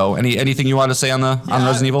with it. So anything you want to say on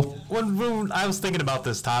Resident Evil? When I was thinking about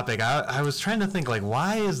this topic, I was trying to think, like,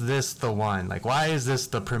 why is this the one? Like, why is this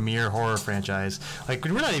the premier horror franchise? Like,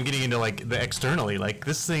 we're not even getting into, like, the externally. Like,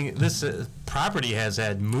 this property has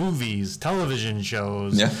had movies, television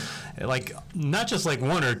shows. Yeah. Like, not just, like,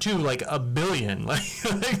 one or two, like, a billion. Like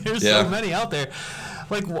there's so many out there.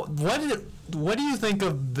 Like, what do you think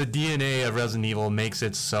of the DNA of Resident Evil makes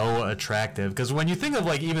it so attractive? Because when you think of,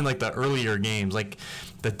 like, even, like, the earlier games, like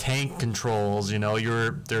the tank controls, they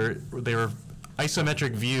were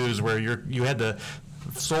isometric views where you had to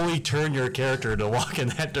slowly turn your character to walk in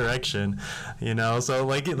that direction, so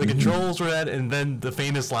like the controls were that, and then the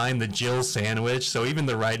famous line, the Jill sandwich, so even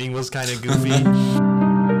the writing was kind of goofy.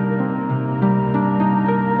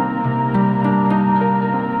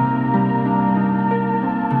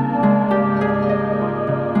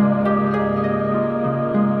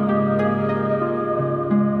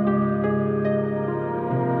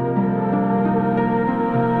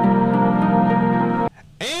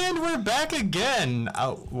 Again,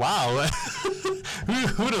 wow!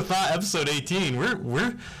 Who'd have thought episode 18?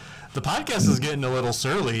 We're the podcast is getting a little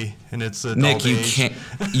surly in its adult Nick, age.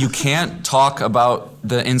 You can't talk about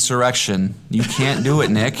the insurrection. You can't do it,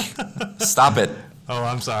 Nick. Stop it. Oh,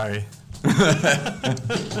 I'm sorry.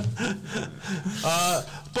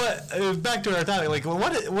 But back to our topic, like,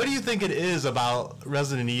 what do you think it is about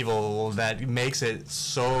Resident Evil that makes it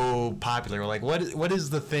so popular? Like, what is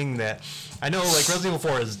the thing that, I know, like, Resident Evil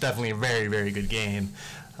 4 is definitely a very, very good game,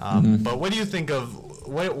 but what do you think of,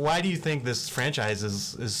 why do you think this franchise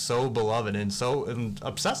is so beloved and so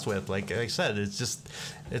obsessed with? Like I said, it's just,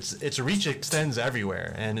 its reach extends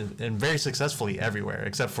everywhere and very successfully everywhere,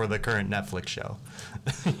 except for the current Netflix show.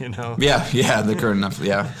 Yeah, the current Netflix.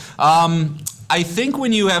 Yeah. I think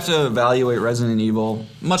when you have to evaluate Resident Evil,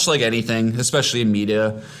 much like anything, especially in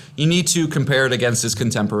media, you need to compare it against its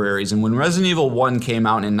contemporaries. And when Resident Evil 1 came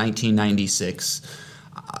out in 1996,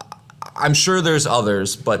 I'm sure there's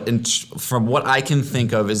others, but from what I can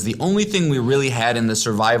think of, is the only thing we really had in the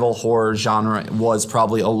survival horror genre was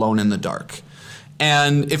probably Alone in the Dark.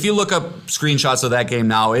 And if you look up screenshots of that game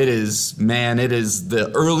now, it is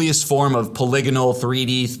the earliest form of polygonal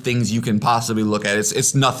 3D things you can possibly look at.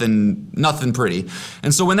 It's nothing pretty.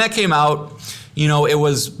 And so when that came out, it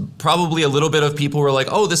was probably a little bit of people were like,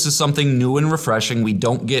 oh, this is something new and refreshing. We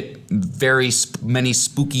don't get very many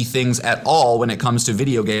spooky things at all when it comes to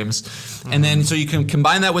video games. Mm-hmm. And then so you can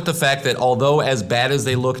combine that with the fact that although as bad as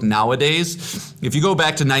they look nowadays, if you go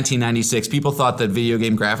back to 1996, people thought that video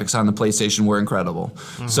game graphics on the PlayStation were incredible.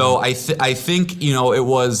 Mm-hmm. So I think, it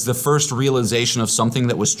was the first realization of something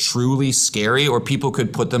that was truly scary, or people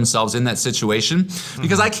could put themselves in that situation.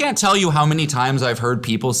 Because I can't tell you how many times I've heard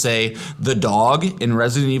people say the dog in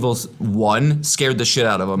Resident Evil 1 scared the shit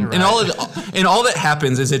out of them. Right. And all that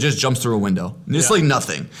happens is it just jumps through a window. It's like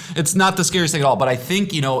nothing. It's not the scariest thing at all. But I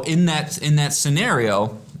think, in that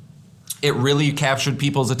scenario, it really captured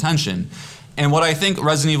people's attention. And what I think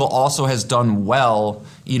Resident Evil also has done well,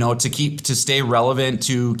 to stay relevant,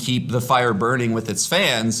 to keep the fire burning with its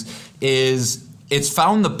fans, is it's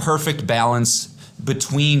found the perfect balance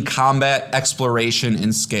between combat, exploration,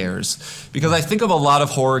 and scares. Because I think of a lot of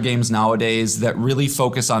horror games nowadays that really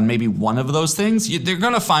focus on maybe one of those things. They're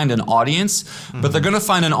going to find an audience, but they're going to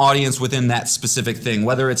find an audience within that specific thing,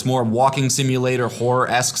 whether it's more walking simulator,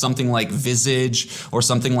 horror-esque, something like Visage or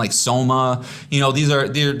something like Soma.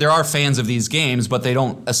 There are fans of these games, but they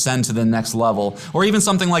don't ascend to the next level. Or even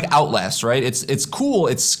something like Outlast, right? It's cool,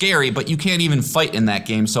 it's scary, but you can't even fight in that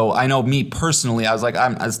game. So I know me personally, I was like,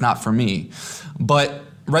 it's not for me. But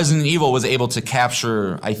Resident Evil was able to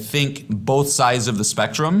capture, I think, both sides of the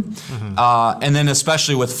spectrum. And then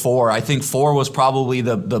especially with 4, I think 4 was probably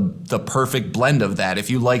the perfect blend of that. If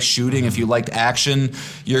you like shooting, if you liked action,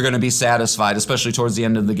 you're going to be satisfied, especially towards the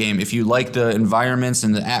end of the game. If you like the environments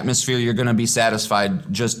and the atmosphere, you're going to be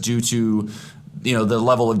satisfied just due to the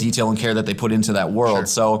level of detail and care that they put into that world.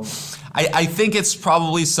 Sure. So I think it's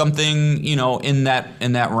probably something, in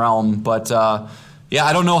that realm. But yeah,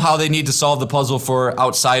 I don't know how they need to solve the puzzle for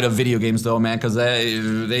outside of video games, though, man, because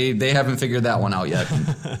they haven't figured that one out yet.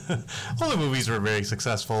 Well, the movies were very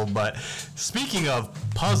successful, but speaking of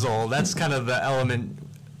puzzle, that's kind of the element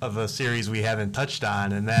of a series we haven't touched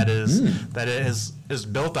on, and that is that it is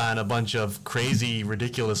built on a bunch of crazy,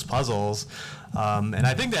 ridiculous puzzles. And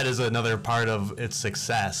I think that is another part of its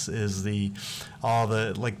success is all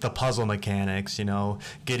the puzzle mechanics,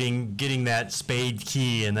 getting that spade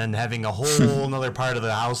key and then having a whole another part of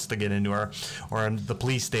the house to get into, or the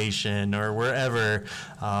police station or wherever,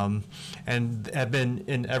 and have been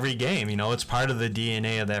in every game. It's part of the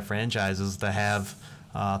DNA of that franchise is to have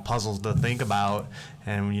puzzles to think about,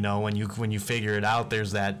 and when you figure it out,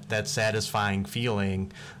 there's that satisfying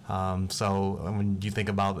feeling. So when you think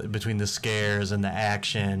about between the scares and the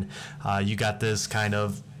action, you got this kind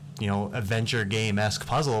of adventure game-esque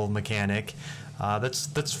puzzle mechanic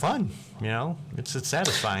that's fun. It's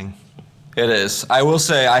satisfying. It is. I will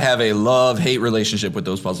say I have a love-hate relationship with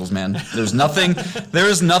those puzzles, man. There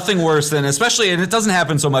is nothing worse than, especially, and it doesn't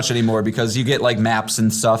happen so much anymore because you get like maps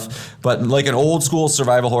and stuff, but like an old school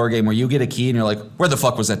survival horror game where you get a key and you're like, where the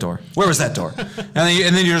fuck was that door? Where was that door? and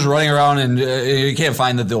then you're just running around and you can't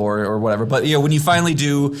find the door or whatever. But when you finally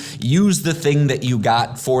do use the thing that you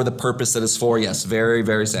got for the purpose that it's for, yes, very,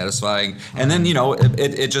 very satisfying. And then,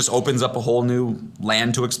 it just opens up a whole new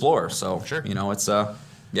land to explore. So, sure. It's,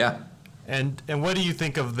 yeah. And what do you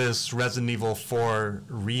think of this Resident Evil 4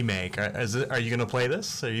 remake? Are you going to play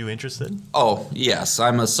this? Are you interested? Oh, yes.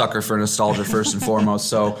 I'm a sucker for nostalgia first and foremost.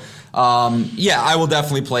 So, yeah, I will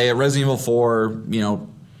definitely play it. Resident Evil 4,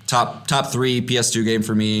 top 3 PS2 game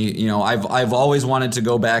for me. I've always wanted to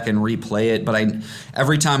go back and replay it, but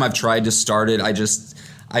every time I've tried to start it,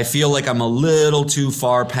 I feel like I'm a little too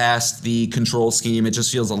far past the control scheme. It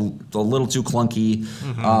just feels a little too clunky.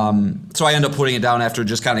 So I end up putting it down after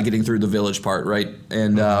just kind of getting through the village part, right?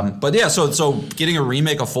 And but yeah, so getting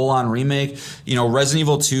a full-on remake, Resident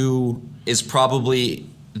Evil 2 is probably,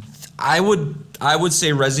 I would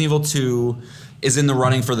say Resident Evil 2 is in the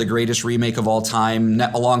running for the greatest remake of all time,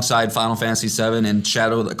 alongside Final Fantasy VII and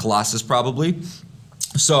Shadow of the Colossus probably.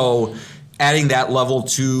 So adding that level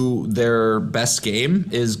to their best game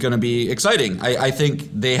is going to be exciting. I think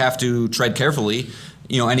they have to tread carefully.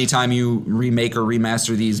 Anytime you remake or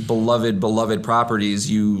remaster these beloved properties,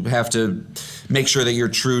 you have to make sure that you're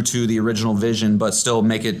true to the original vision, but still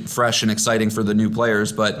make it fresh and exciting for the new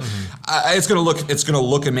players. But it's going to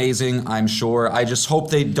look amazing, I'm sure. I just hope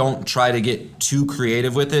they don't try to get too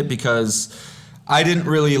creative with it, because I didn't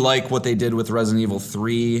really like what they did with Resident Evil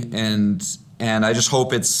 3, and I just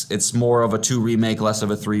hope it's more of a 2 remake, less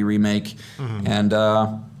of a 3 remake. And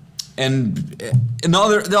the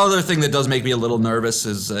other thing that does make me a little nervous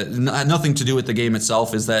is nothing to do with the game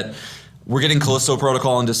itself, is that we're getting Callisto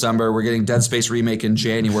Protocol in December, we're getting Dead Space Remake in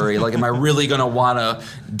January. Like, am I really going to want to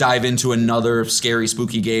dive into another scary,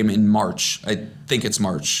 spooky game in March? I think it's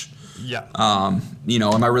March. Yeah. Am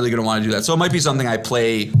I really going to want to do that? So it might be something I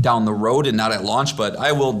play down the road and not at launch, but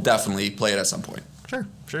I will definitely play it at some point.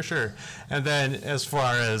 Sure. And then as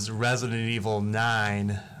far as Resident Evil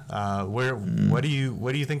 9, what do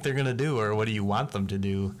you think they're gonna do, or what do you want them to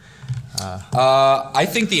do? I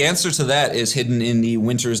think the answer to that is hidden in the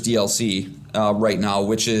Winter's DLC right now,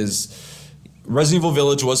 which is Resident Evil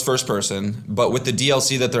Village was first person, but with the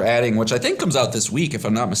DLC that they're adding, which I think comes out this week if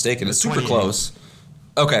I'm not mistaken, it's super close.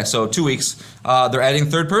 Okay, so 2 weeks. They're adding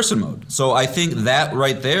third person mode. So I think that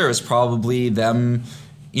right there is probably them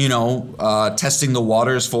testing the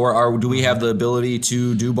waters for do we have the ability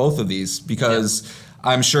to do both of these? Because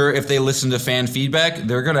I'm sure if they listen to fan feedback,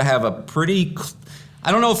 they're going to have a pretty,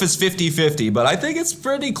 I don't know if it's 50-50, but I think it's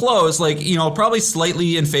pretty close. Like, probably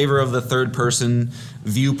slightly in favor of the third person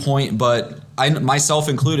viewpoint, but I myself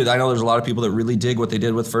included, I know there's a lot of people that really dig what they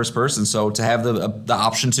did with first person. So to have the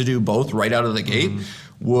option to do both right out of the gate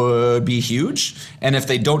would be huge. And if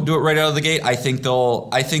they don't do it right out of the gate, I think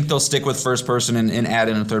they'll stick with first person and add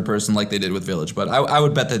in a third person like they did with Village. But I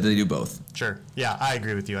would bet that they do both. Sure. Yeah, I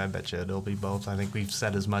agree with you. I bet you it'll be both. I think we've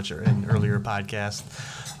said as much in earlier podcasts.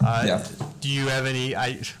 Yeah. Do you have any?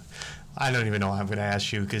 I don't even know what I'm going to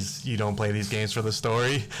ask you because you don't play these games for the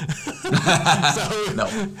story. No.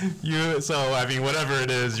 So I mean, whatever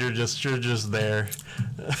it is, you're just there.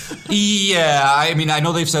 Yeah, I mean, I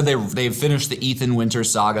know they've said they've finished the Ethan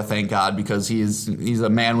Winters saga, thank God, because he's a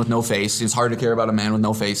man with no face. It's hard to care about a man with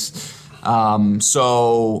no face.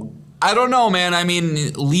 So I don't know, man. I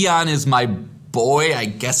mean, Leon is my boy, I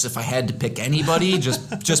guess, if I had to pick anybody,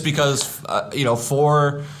 just because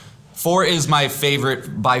Four is my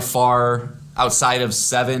favorite by far outside of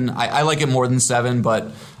 7. I like it more than 7, but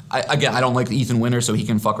I don't like Ethan Winters, so he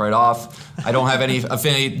can fuck right off. I don't have any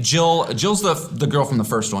affinity. Jill's the girl from the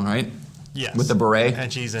first one, right? Yes. With the beret.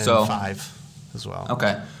 And she's in 5 as well.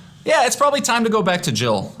 Okay. Yeah, it's probably time to go back to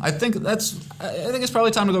Jill. I think it's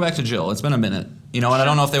probably time to go back to Jill. It's been a minute, and I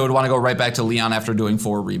don't know if they would want to go right back to Leon after doing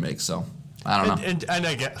 4 remakes. So I don't know. And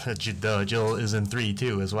I get Jill is in 3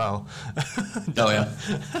 too as well. Oh yeah.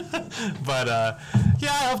 But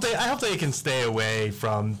yeah, I hope they can stay away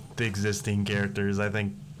from the existing characters. I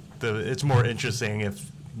think it's more interesting if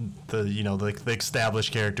the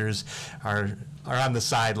established characters are on the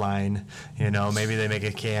sideline. Maybe they make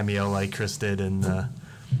a cameo like Chris did in the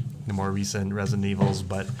more recent Resident Evils,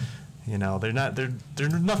 but. They're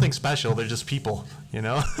nothing special. They're just people.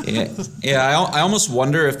 Yeah. I almost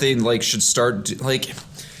wonder if they should start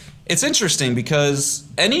It's interesting because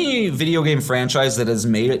any video game franchise that has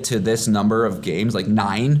made it to this number of games, like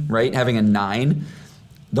 9, right? Having a 9,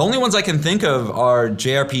 the only ones I can think of are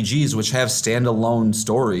JRPGs, which have standalone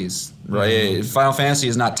stories, right? Mm-hmm. Final Fantasy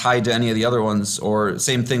is not tied to any of the other ones, or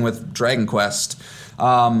same thing with Dragon Quest.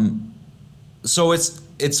 So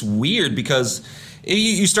it's weird because.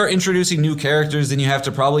 You start introducing new characters, and you have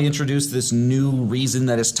to probably introduce this new reason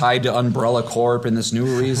that is tied to Umbrella Corp and this new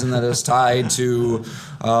reason that is tied to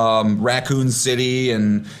Raccoon City,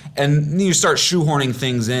 and you start shoehorning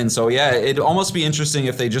things in. So yeah, it'd almost be interesting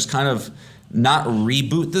if they just kind of not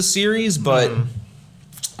reboot the series, but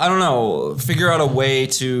I don't know, figure out a way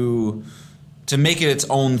to make it its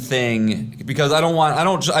own thing, because I don't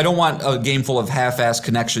want a game full of half-assed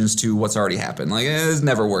connections to what's already happened. It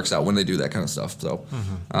never works out when they do that kind of stuff. So,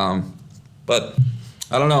 but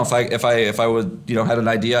I don't know if I would had an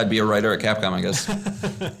idea, I'd be a writer at Capcom, I guess.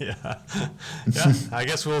 Yeah. I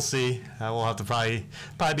guess we'll see. We'll have to probably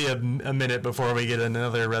be a minute before we get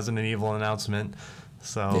another Resident Evil announcement.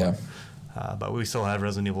 So, yeah. But we still have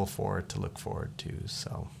Resident Evil 4 to look forward to.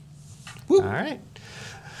 So, Woo. All right.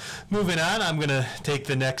 Moving on, I'm going to take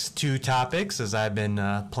the next 2 topics as I've been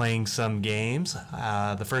playing some games.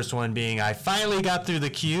 The first one being I finally got through the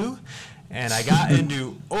queue, and I got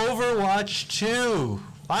into Overwatch 2.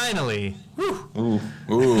 Finally. Woo.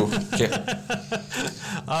 Ooh.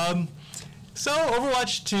 So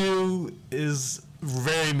Overwatch 2 is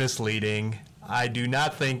very misleading. I do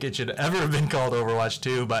not think it should ever have been called Overwatch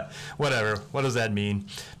 2, but whatever. What does that mean?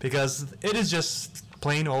 Because it is just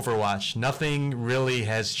plain Overwatch. Nothing really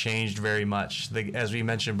has changed very much. As we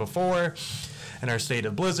mentioned before in our State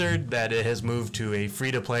of Blizzard, that it has moved to a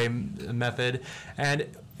free-to-play method. And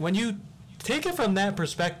when you take it from that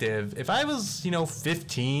perspective, if I was,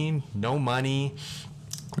 15, no money,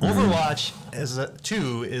 Overwatch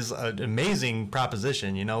 2 is an amazing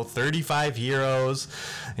proposition. 35 heroes,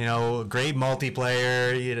 great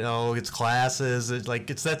multiplayer, it's classes.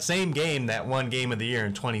 It's that same game that won Game of the Year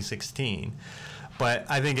in 2016. But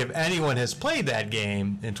I think if anyone has played that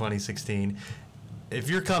game in 2016,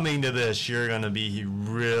 if you're coming to this, you're going to be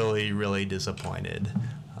really, really disappointed.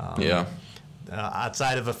 Yeah.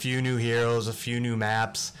 Outside of a few new heroes, a few new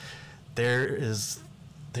maps, there's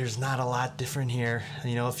not a lot different here.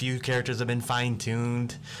 A few characters have been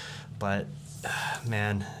fine-tuned, but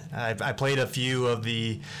man, I played a few of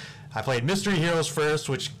I played Mystery Heroes first,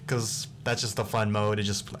 because that's just the fun mode.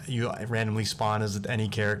 You randomly spawn as any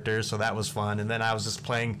character, so that was fun. And then I was just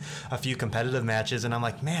playing a few competitive matches, and I'm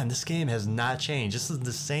like, man, this game has not changed. This is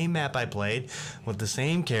the same map I played with the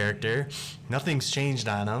same character. Nothing's changed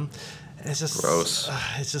on them. It's just gross.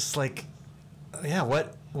 It's just yeah,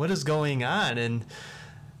 what is going on? And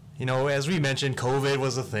as we mentioned, COVID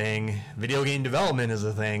was a thing. Video game development is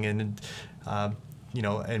a thing, and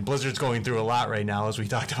and Blizzard's going through a lot right now, as we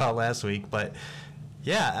talked about last week. But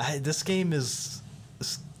yeah, this game is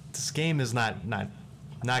not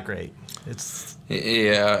not great. It's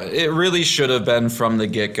Yeah, it really should have been from the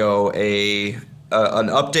get-go an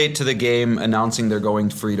update to the game announcing they're going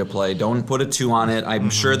free to play. Don't put a 2 on it. I'm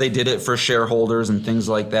sure they did it for shareholders and things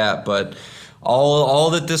like that, but all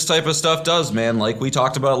that this type of stuff does, man, like we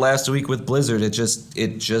talked about last week with Blizzard, it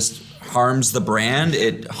just harms the brand.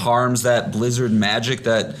 It harms that Blizzard magic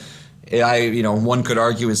that one could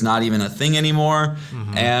argue is not even a thing anymore.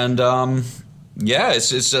 And it's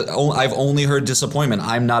just I've only heard disappointment.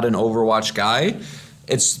 I'm not an Overwatch guy.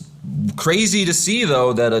 It's crazy to see,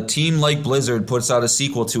 though, that a team like Blizzard puts out a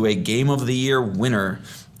sequel to a Game of the Year winner,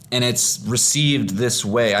 and it's received this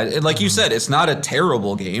way. Like you said, it's not a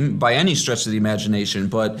terrible game by any stretch of the imagination,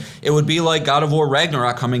 but it would be like God of War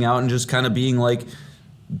Ragnarok coming out and just kind of being like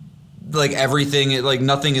everything, like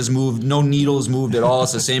nothing is moved, no needle is moved at all.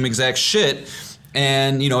 It's the same exact shit.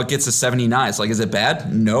 And it gets a 79. It's like, is it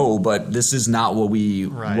bad? No, but this is not what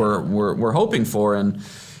we're hoping for. And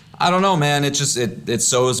I don't know, man. It just it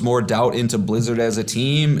sows more doubt into Blizzard as a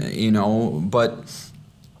team, But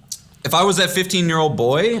if I was that 15-year-old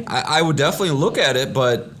boy, I would definitely look at it.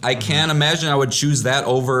 But I can't imagine I would choose that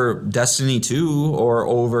over Destiny 2 or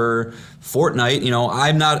over Fortnite.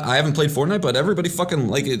 I haven't played Fortnite, but everybody fucking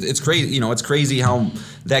it's crazy. It's crazy how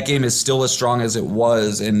that game is still as strong as it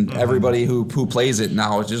was, and everybody who plays it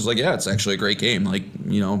now is just like, yeah, it's actually a great game. Like,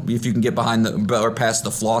 if you can get behind or past the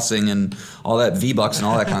flossing and all that V-Bucks and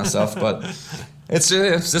all that kind of stuff, but. It's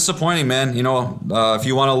disappointing, man. If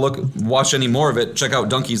you want to watch any more of it, check out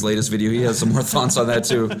Donkey's latest video. He has some more thoughts on that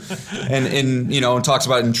too, and talks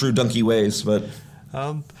about it in true Donkey ways. But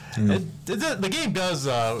the game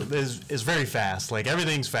is very fast. Like,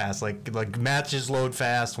 everything's fast. Like matches load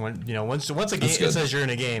fast. Once a game it says you're in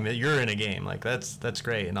a game, you're in a game. Like, that's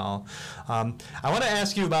great and all. I want to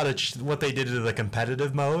ask you about what they did to the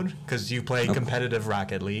competitive mode, because you play competitive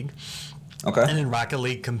Rocket League. Okay. And in Rocket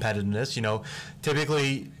League competitiveness,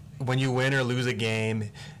 typically when you win or lose a game,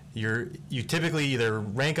 you typically either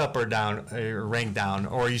rank up or down, or rank down,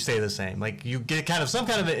 or you stay the same. Like, you get some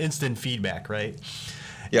kind of an instant feedback, right?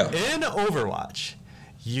 Yeah. In Overwatch,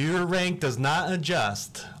 your rank does not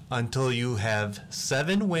adjust until you have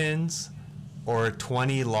 7 wins or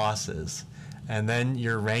 20 losses, and then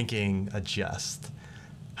your ranking adjusts.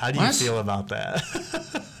 How do you feel about that?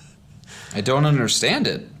 I don't understand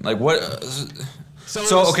it. Like, what?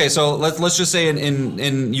 So let's just say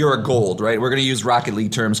in you're a gold, right? We're gonna use Rocket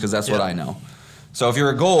League terms because that's what I know. So if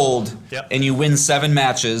you're a gold and you win 7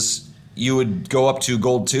 matches, you would go up to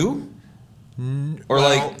gold 2, or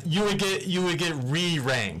you would get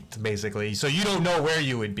re-ranked basically. So you don't know where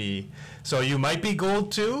you would be. So you might be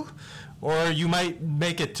gold 2, or you might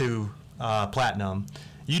make it to platinum.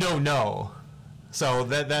 You don't know. So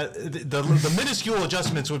the minuscule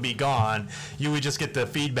adjustments would be gone. You would just get the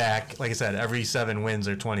feedback, like I said, every 7 wins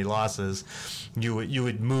or 20 losses, you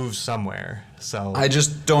would move somewhere. So I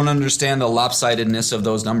just don't understand the lopsidedness of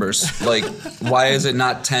those numbers. Like, why is it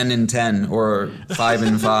not 10 and 10 or 5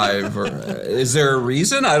 and 5? Or is there a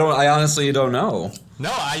reason? I honestly don't know.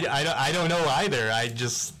 No, I don't know either. I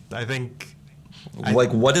think.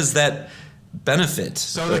 What is that benefit?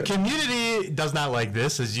 So the community does not like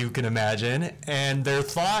this, as you can imagine, and their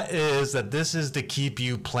thought is that this is to keep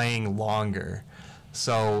you playing longer.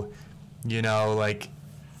 So,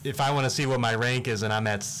 if I want to see what my rank is and I'm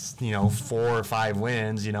at 4 or 5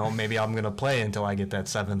 wins, maybe I'm gonna play until I get that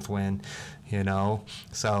 7th win.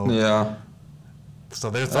 So yeah. So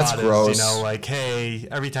their thought is, hey,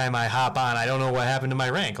 every time I hop on, I don't know what happened to my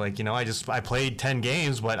rank. Like, I played 10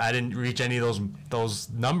 games, but I didn't reach any of those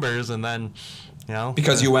numbers, and then,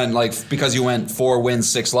 because you went 4 wins,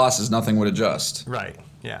 6 losses, nothing would adjust. Right.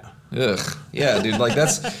 Yeah. Ugh. Yeah, dude. Like,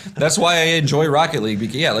 that's why I enjoy Rocket League.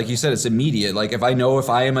 Because, yeah, like you said, it's immediate. Like, if I know if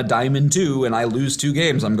I am a Diamond 2 and I lose 2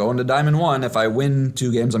 games, I'm going to Diamond 1. If I win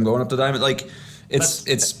 2 games, I'm going up to Diamond. Like,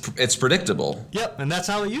 it's predictable. Yep, and that's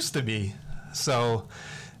how it used to be. So,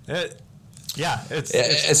 it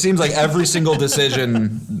seems like every single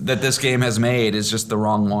decision that this game has made is just the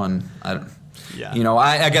wrong one. I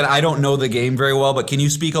don't know the game very well, but can you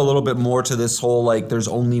speak a little bit more to this whole, there's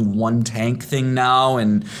only one tank thing now,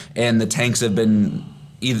 and the tanks have been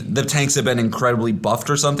incredibly buffed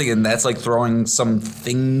or something, and that's throwing some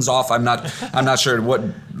things off. I'm not sure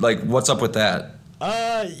what's up with that.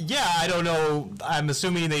 I don't know. I'm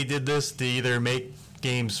assuming they did this to either make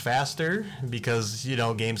games faster, because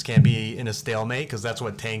games can't be in a stalemate, because that's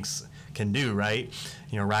what tanks can do, right?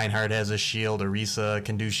 Reinhardt has a shield, Orisa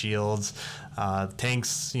can do shields.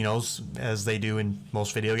 Tanks, as they do in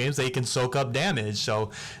most video games, they can soak up damage, so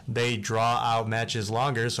they draw out matches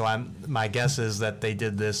longer. So my guess is that they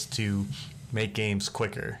did this to make games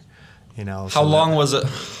quicker, You know, How long was it?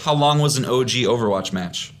 How long was an OG Overwatch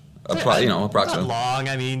match? Approximately. Not long.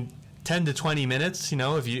 I mean, 10 to 20 minutes. You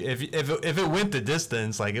know, if it went the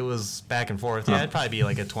distance, like it was back and forth, yeah, it'd probably be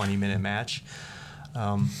like a 20-minute match.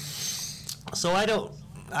 So I don't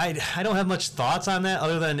have much thoughts on that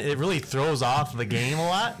other than it really throws off the game a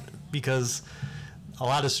lot because a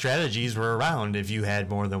lot of strategies were around if you had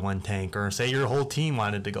more than one tank, or say your whole team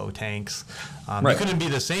wanted to go tanks. Right. You couldn't be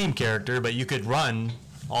the same character, but you could run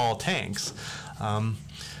all tanks.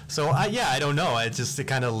 So I don't know. It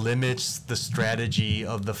kind of limits the strategy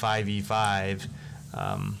of the 5v5,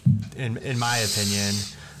 in my opinion.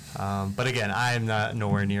 But again, I'm not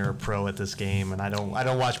nowhere near a pro at this game, and I don't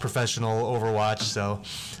watch professional Overwatch, so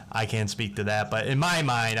I can't speak to that. But in my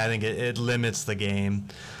mind, I think it limits the game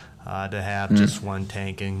to have just one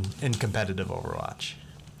tank in competitive Overwatch.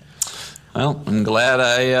 Well, I'm glad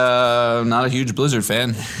I'm not a huge Blizzard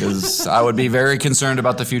fan because I would be very concerned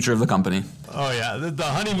about the future of the company. Oh yeah, the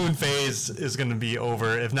honeymoon phase is going to be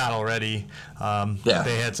over, if not already. Yeah.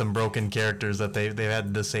 They had some broken characters that they've had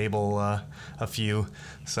to disable a few,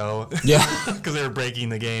 so Yeah. because they were breaking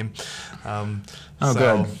the game.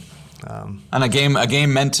 Good. And a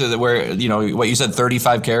game meant to where what you said,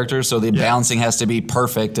 35 characters, so the balancing has to be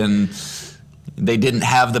perfect, and they didn't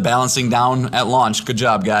have the balancing down at launch. Good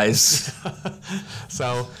job, guys.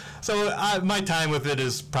 So my time with it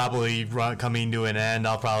is probably coming to an end.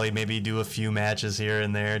 I'll probably maybe do a few matches here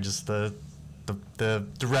and there, just to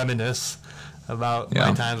reminisce about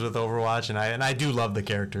my times with Overwatch. And I do love the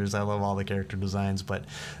characters. I love all the character designs. But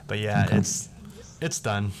yeah, okay. It's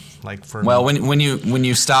done. Like for well, me. when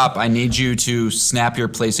you stop, I need you to snap your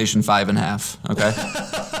PlayStation 5 in half. Okay.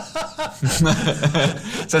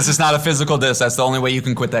 Since it's not a physical disc, that's the only way you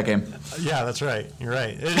can quit that game. Yeah, that's right. You're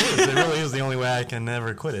right. It is. It really is the only way I can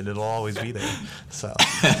never quit it. It'll always be there. So,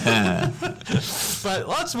 but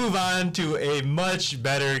let's move on to a much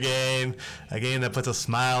better game, a game that puts a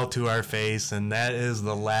smile to our face, and that is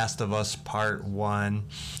The Last of Us Part 1.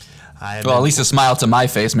 Well, at least a smile to my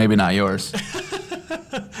face, maybe not yours.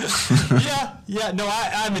 Yeah. No,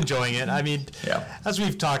 I'm enjoying it. I mean, as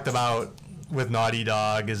we've talked about with Naughty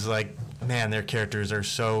Dog, is like, man, their characters are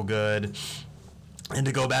so good. And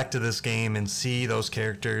to go back to this game and see those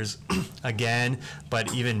characters again,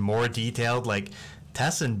 but even more detailed, like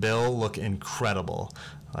Tess and Bill look incredible.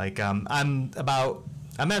 Like I'm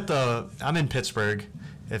in Pittsburgh,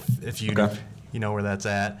 if you know where that's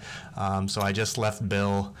at. So I just left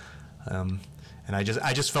Bill, and I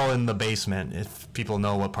just fell in the basement. If people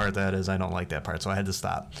know what part that is, I don't like that part, so I had to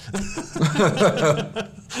stop.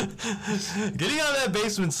 Getting out of that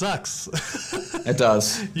basement sucks. It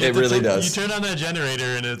does. It really does. You turn on that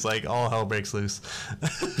generator and it's like all hell breaks loose.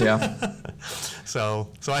 Yeah. So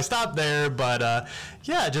I stopped there, but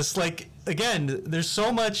just like, again, there's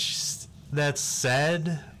so much that's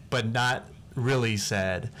said but not really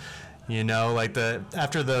said. Like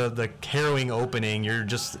after the harrowing opening, you're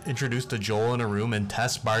just introduced to Joel in a room and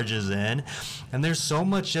Tess barges in, and there's so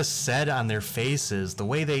much just said on their faces, the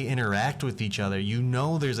way they interact with each other.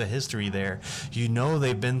 There's a history there.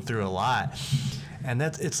 They've been through a lot, and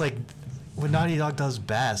it's like what Naughty Dog does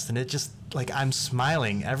best, and it just, like, I'm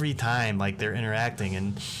smiling every time, like, they're interacting,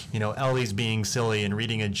 and Ellie's being silly and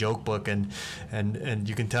reading a joke book, and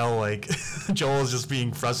you can tell, like, Joel's just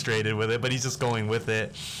being frustrated with it, but he's just going with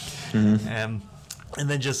it. Mm-hmm. And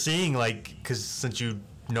then just seeing, like, because since you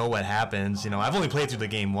know what happens, I've only played through the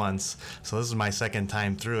game once, so this is my second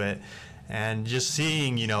time through it, and just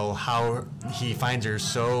seeing, how he finds her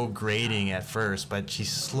so grating at first, but she's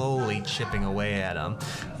slowly chipping away at him.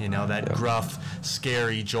 That gruff,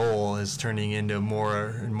 scary Joel is turning into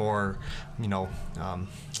more and more,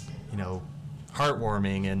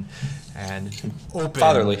 heartwarming and open.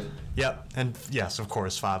 Fatherly. Yep, and yes, of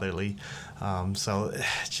course, fatherly. So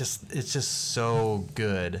it's just so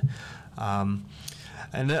good.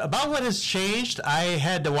 And about what has changed, I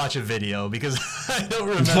had to watch a video because I don't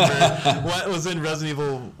remember what was in Resident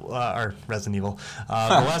Evil. The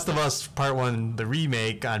Last of Us Part 1, the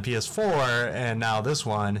remake on PS4, and now this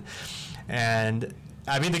one. And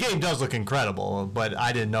I mean, the game does look incredible, but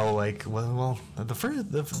I didn't know, like,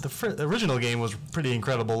 the original game was pretty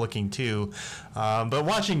incredible looking too. But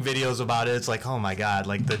watching videos about it, it's like, oh my god,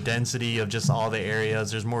 like the density of just all the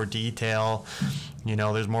areas. There's more detail.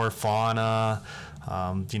 There's more fauna.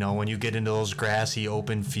 When you get into those grassy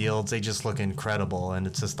open fields, they just look incredible, and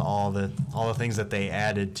it's just all the things that they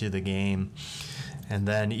added to the game. And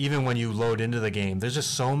then even when you load into the game, there's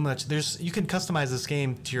just so much. You can customize this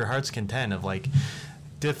game to your heart's content of, like,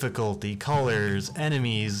 difficulty, colors,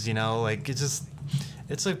 enemies. Like,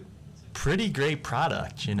 it's a pretty great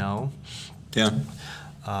product. Yeah.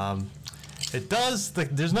 It does.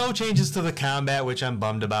 There's no changes to the combat, which I'm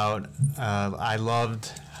bummed about. I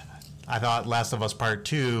thought Last of Us Part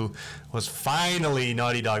 2 was finally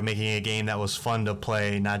Naughty Dog making a game that was fun to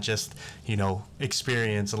play, not just,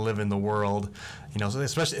 experience and live in the world. So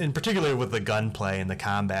especially in particular with the gunplay and the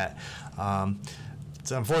combat.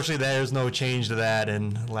 So unfortunately, there's no change to that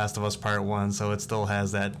in Last of Us Part 1, so it still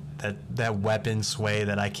has that weapon sway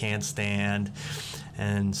that I can't stand.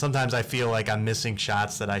 And sometimes I feel like I'm missing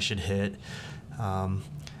shots that I should hit.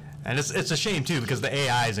 And it's a shame, too, because the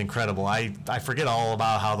AI is incredible. I forget all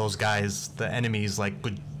about how those guys, the enemies,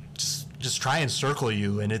 would just try and circle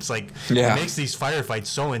you. And it's it makes these firefights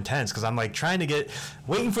so intense because I'm,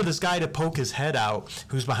 waiting for this guy to poke his head out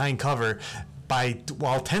who's behind cover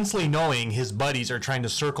while tensely knowing his buddies are trying to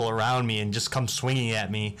circle around me and just come swinging at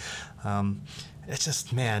me. It's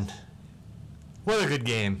just, man, what a good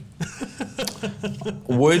game.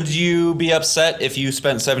 Would you be upset if you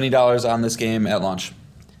spent $70 on this game at launch?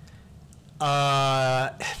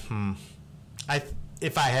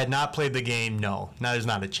 If I had not played the game, no. Now there's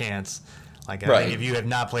not a chance. I Right. think if you have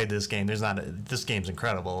not played this game, this game's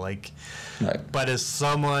incredible. Right. But as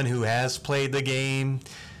someone who has played the game,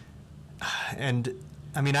 and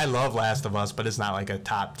I love Last of Us, but it's not like a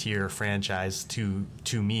top tier franchise to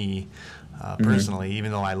me personally.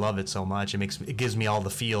 Even though I love it so much, it gives me all the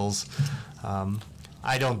feels.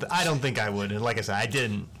 I don't think I would, and like I said, I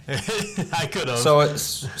didn't. I could have. So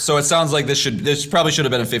it sounds like this probably should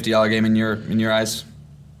have been a $50 game in your eyes.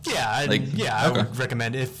 Yeah, I okay. would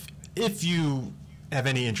recommend if you have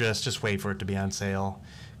any interest, just wait for it to be on sale,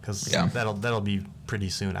 because that'll be pretty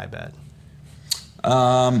soon, I bet.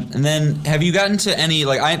 And then have you gotten to any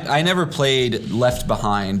I never played Left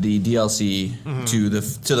Behind, the DLC to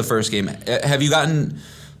the first game. Have you gotten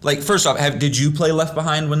first off, did you play Left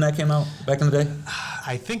Behind when that came out back in the day?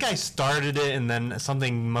 I think I started it and then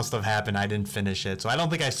something must have happened. I didn't finish it, so I don't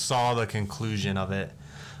think I saw the conclusion of it.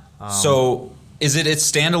 So is it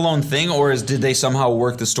its standalone thing, or did they somehow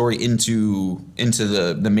work the story into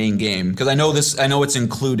the main game? Because I know it's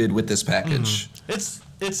included with this package. It's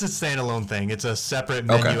a standalone thing. It's a separate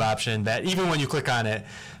menu option that even when you click on it,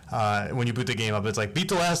 when you boot the game up, it's like, beat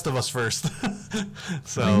The Last of Us first.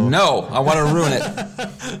 So no, I want to ruin it.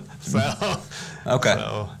 Okay.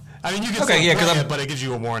 So, you can still play it, but it gives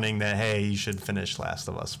you a warning that, hey, you should finish Last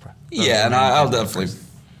of Us. Yeah, and I'll definitely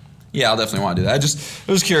want to do that.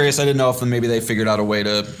 I was curious. I didn't know if maybe they figured out a way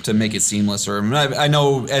to make it seamless, or I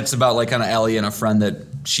know it's about kind of Ellie and a friend that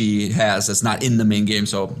she has that's not in the main game,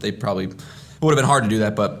 so they probably it would have been hard to do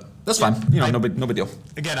that, but that's fine. No big deal.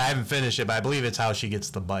 Again, I haven't finished it, but I believe it's how she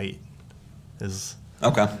gets the bite is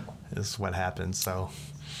what happens. So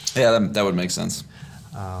yeah, that would make sense.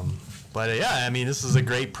 But this is a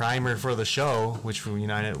great primer for the show, which we've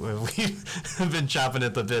been chopping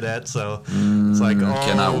at the bit at. So it's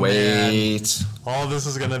cannot wait. Man, all this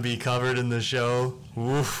is going to be covered in the show.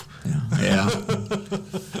 Oof. Yeah.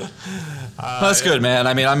 That's good, man.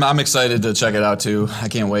 I'm excited to check it out too. I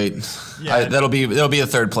can't wait. Yeah. That'll be a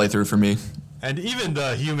third playthrough for me. And even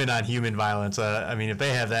the human-on-human violence, if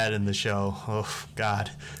they have that in the show, oh,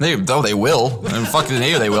 God. They will. Fucking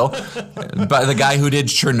they will. But the guy who did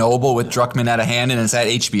Chernobyl with Druckmann at a hand and it's at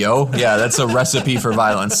HBO, yeah, that's a recipe for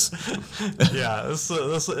violence. Yeah,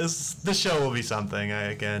 this show will be something.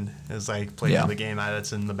 As I play the game,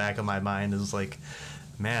 that's in the back of my mind is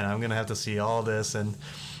man, I'm going to have to see all this. And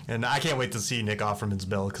I can't wait to see Nick Offerman's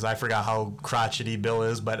Bill, because I forgot how crotchety Bill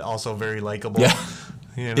is, but also very likable. Yeah.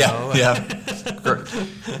 Yeah.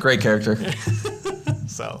 Great character.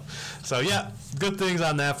 So yeah, good things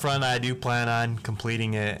on that front. I do plan on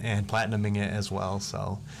completing it and platinuming it as well.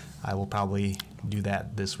 So I will probably do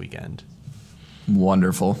that this weekend.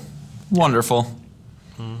 Wonderful.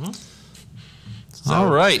 Mm-hmm. So,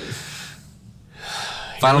 all right.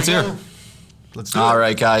 Final tier. Let's do it. All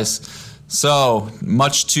right, guys. So,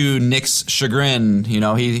 much to Nick's chagrin, he,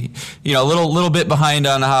 a little bit behind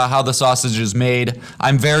on how the sausage is made.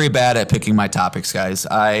 I'm very bad at picking my topics, guys.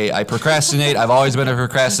 I procrastinate. I've always been a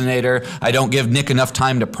procrastinator. I don't give Nick enough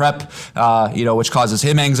time to prep, which causes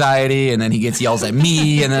him anxiety, and then he yells at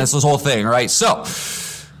me, and then it's this whole thing, right? So,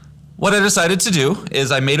 what I decided to do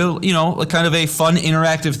is I made a kind of a fun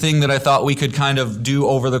interactive thing that I thought we could kind of do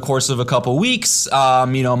over the course of a couple weeks.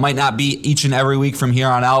 Might not be each and every week from here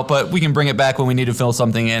on out, but we can bring it back when we need to fill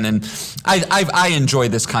something in. And I enjoy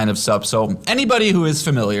this kind of stuff. So anybody who is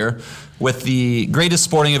familiar with the greatest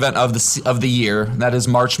sporting event of the year, that is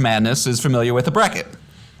March Madness, is familiar with a bracket.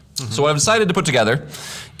 Mm-hmm. So what I've decided to put together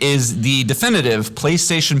is the definitive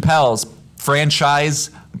PlayStation Pals franchise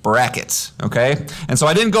bracket, okay? And so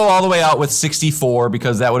I didn't go all the way out with 64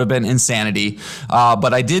 because that would have been insanity.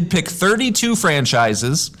 But I did pick 32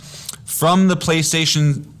 franchises from the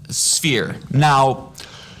PlayStation sphere. Now,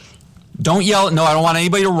 don't yell. No, I don't want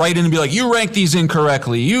anybody to write in and be like, you ranked these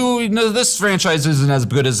incorrectly. This franchise isn't as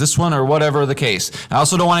good as this one or whatever the case. I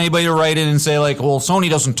also don't want anybody to write in and say like, well,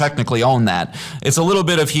 Sony doesn't technically own that. It's a little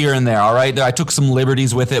bit of here and there, all right? I took some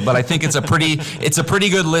liberties with it, but I think it's a pretty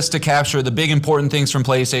good list to capture the big important things from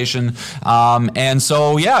PlayStation. And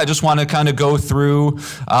so, yeah, I just want to kind of go through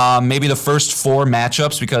maybe the first 4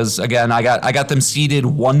 matchups because, again, I got them seeded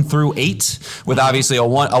 1 through 8 with obviously a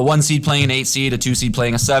 1 seed playing an 8 seed, a 2 seed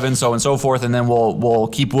playing a 7, so and so forth, and then we'll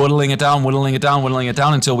keep whittling it down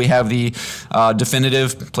until we have the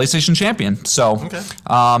definitive PlayStation champion. So,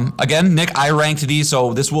 again, Nick, I ranked these,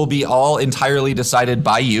 so this will be all entirely decided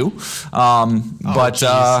by you. Why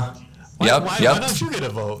Yep. don't you get a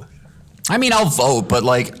vote? I mean, I'll vote, but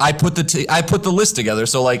like I put the list together,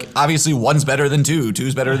 so like obviously 1's better than 2,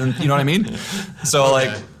 2's better than, you know what I mean? So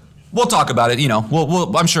like. We'll talk about it, you know.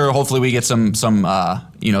 We'll I'm sure hopefully we get some some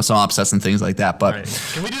upsets and things like that. But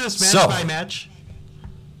can we do this match by match?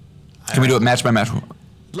 Can we do it match by match? Like,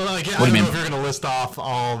 what do you know mean? If you're going to list off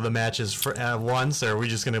all the matches at once, or are we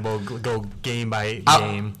just going to go game by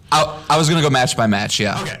game? I was going to go match by match,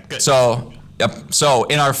 yeah. Okay, good. So, yep. So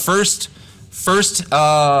in our first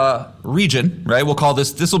region, right? We'll call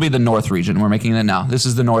this will be the North region. We're making it now. This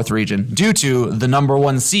is the North region. Due to the number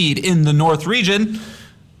 1 seed in the North region,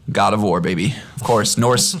 God of War, baby. Of course,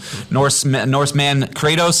 Norseman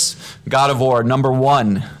Kratos, God of War, number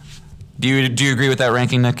 1. Do you agree with that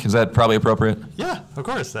ranking, Nick? Is that probably appropriate? Yeah, of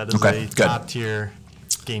course. That is a top tier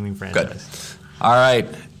gaming franchise. Good. All right.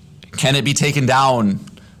 Can it be taken down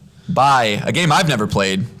by a game I've never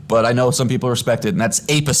played, but I know some people respect it, and that's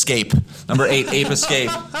Ape Escape. Number 8, Ape Escape.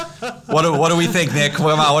 What do we think, Nick?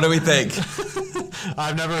 Come on, what do we think?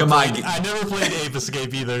 I never played Ape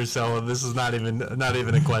Escape either, so this is not even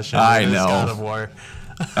a question. I know. God of War.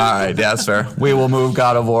 All right, yeah, that's fair. We will move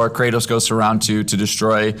God of War. Kratos goes to round 2 to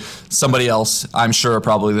destroy somebody else, I'm sure,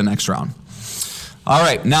 probably the next round. All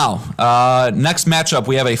right, now, next matchup,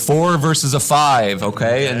 we have a 4 versus a 5,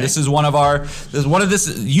 okay? And this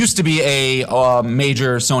used to be a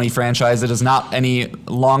major Sony franchise that is not any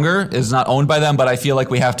longer, is not owned by them, but I feel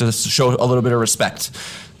like we have to show a little bit of respect.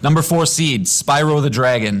 Number 4 seed, Spyro the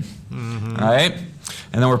Dragon, all right?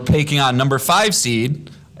 And then we're taking on number 5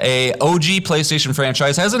 seed, a OG PlayStation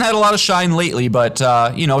franchise. Hasn't had a lot of shine lately, but,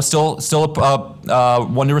 still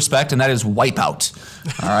one to respect, and that is Wipeout,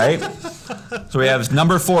 all right? So we have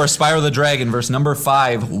number 4, Spyro the Dragon, versus number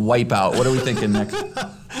 5, Wipeout. What are we thinking, Nick?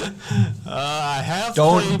 I have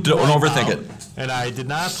Don't Wipeout, overthink it. And I did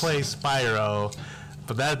not play Spyro,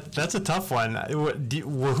 but that's a tough one.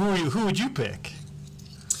 Who would you pick?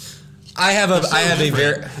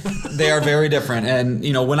 They are very different, and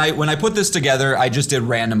when I put this together, I just did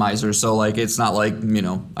randomizers, so like it's not like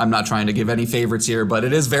I'm not trying to give any favorites here, but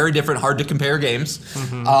it is very different, hard to compare games.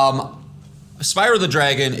 Spyro the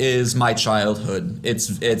Dragon is my childhood.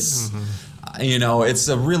 It's it's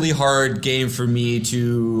a really hard game for me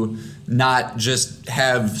to not just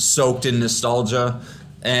have soaked in nostalgia.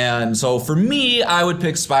 And so for me, I would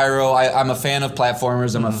pick Spyro. I'm a fan of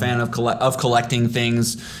platformers. I'm a fan of collecting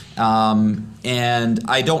things. And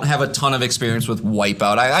I don't have a ton of experience with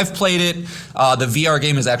Wipeout. I've played it. The VR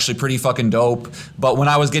game is actually pretty fucking dope. But when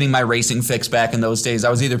I was getting my racing fix back in those days,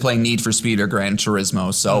 I was either playing Need for Speed or Gran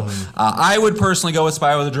Turismo. So I would personally go with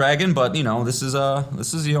Spyro the Dragon. But this is a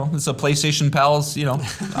PlayStation Pals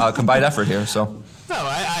combined effort here. So no,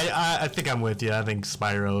 I think I'm with you. I think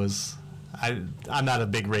Spyro is. I'm not a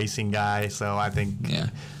big racing guy, so I think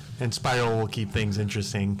and Spyro will keep things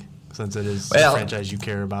interesting since it is a franchise you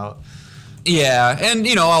care about. Yeah, and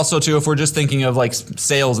also too, if we're just thinking of like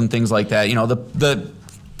sales and things like that, the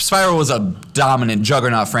Spyro was a dominant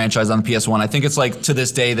juggernaut franchise on the PS1. I think it's like to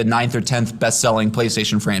this day the 9th or 10th best-selling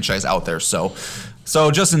PlayStation franchise out there. So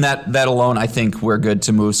just in that alone, I think we're good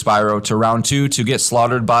to move Spyro to round 2 to get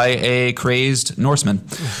slaughtered by a crazed Norseman.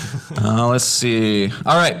 Let's see.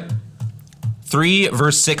 All right. 3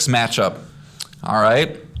 versus 6 matchup. All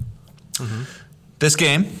right. This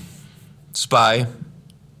game is by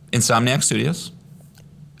Insomniac Studios.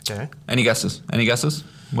 Okay. Any guesses?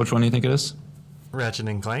 Which one do you think it is? Ratchet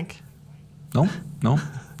and Clank. No.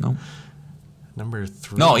 Number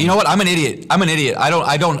 3. No, you know what? I'm an idiot.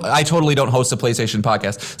 I totally don't host a PlayStation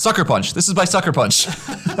podcast. Sucker Punch. This is by Sucker Punch.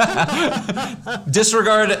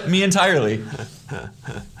 Disregard me entirely.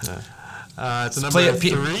 It's a number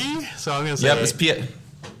 3, so I'm going to say... Yep, it's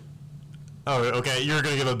Oh, okay. You were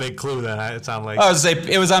gonna give a big clue then. It sounded like I was say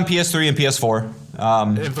it was on PS3 and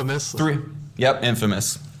PS4. Infamous. 3. Yep,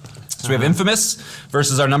 Infamous. So we have Infamous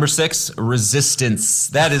versus our number 6, Resistance.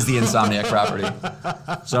 That is the Insomniac property.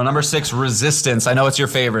 So number 6, Resistance. I know it's your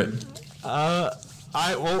favorite. I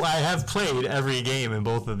have played every game in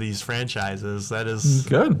both of these franchises. That is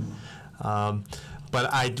Good. But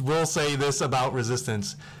I will say this about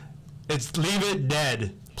Resistance: it's leave it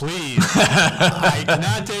dead, please. I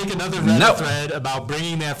cannot take another Reddit thread about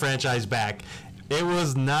bringing that franchise back. It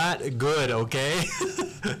was not good, okay?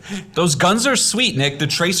 Those guns are sweet, Nick. The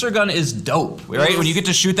tracer gun is dope, right? When you get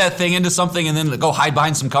to shoot that thing into something and then go hide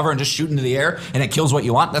behind some cover and just shoot into the air and it kills what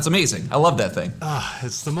you want, that's amazing. I love that thing.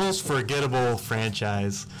 It's the most forgettable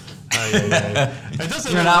franchise. It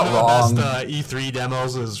doesn't. You're not wrong. The best E3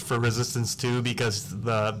 demos is for Resistance 2 because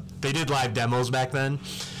they did live demos back then,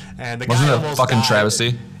 and the Wasn't guy it a almost fucking died.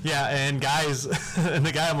 travesty? Yeah, and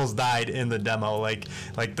the guy almost died in the demo. Like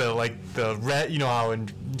the red. You know how in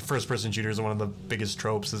first-person shooters, one of the biggest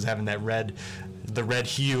tropes is having the red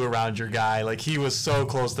hue around your guy. Like he was so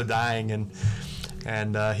close to dying,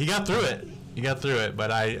 and he got through it.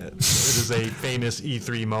 But it is a famous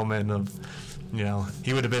E3 moment of. You know,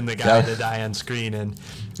 he would have been the guy to die on screen, and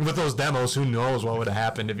with those demos, who knows what would have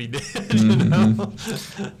happened if he did? You know?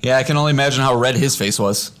 Yeah, I can only imagine how red his face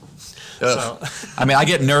was. So, I mean, I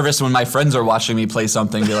get nervous when my friends are watching me play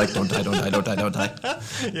something. They're like, "Don't die, don't die, don't die, don't die."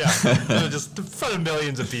 yeah, just in front of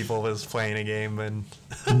millions of people was playing a game, and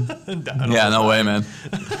yeah, no way, man.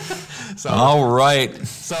 So, all right.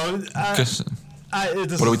 So,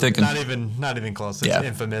 What are we thinking? Not even close. It's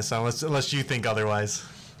Infamous, unless you think otherwise.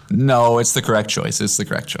 No, it's the correct choice.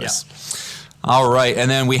 Yeah. All right,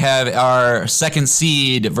 and then we have our 2nd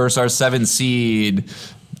seed versus our 7th seed.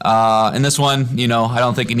 In this one, you know, I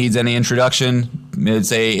don't think it needs any introduction.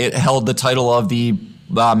 It held the title of the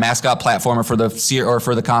mascot platformer for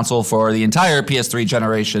the console for the entire PS3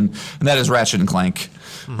 generation, and that is Ratchet and Clank.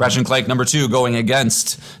 Mm-hmm. Ratchet and Clank number 2 going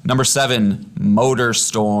against number 7,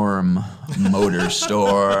 Motorstorm.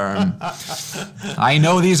 I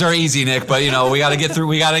know these are easy, Nick, but you know we got to get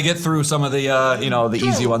through some of the the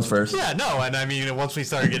easy ones first. Yeah, no, and I mean once we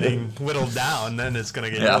start getting whittled down, then it's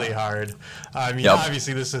gonna get really hard. I mean,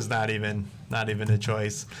 obviously this is not even a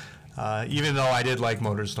choice. Even though I did like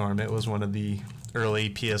Motorstorm, it was one of the early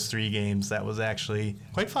PS3 games that was actually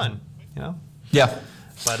quite fun. You know. Yeah.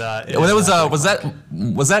 But was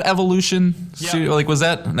that Evolution? Yeah. Like was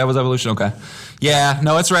that was Evolution? Okay. Yeah,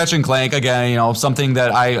 no, it's Ratchet and Clank again. You know, something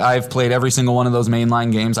that I've played every single one of those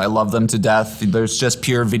mainline games. I love them to death. There's just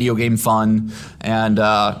pure video game fun, and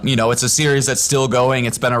you know, it's a series that's still going.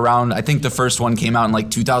 It's been around. I think the first one came out in like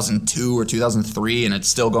 2002 or 2003, and it's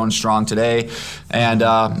still going strong today. And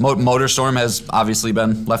Motorstorm has obviously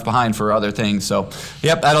been left behind for other things. So,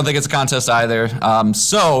 yep, I don't think it's a contest either.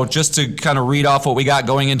 So, just to kind of read off what we got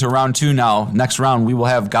going into round 2 now. Next round, we will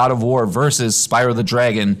have God of War versus Spyro the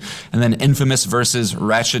Dragon, and then Infamous versus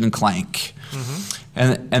Ratchet and Clank.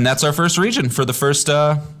 Mm-hmm. And that's our first region for the first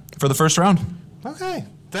round. Okay,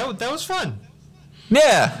 that was fun.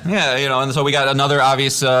 Yeah, you know, and so we got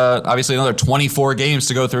obviously another 24 games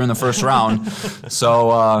to go through in the first round.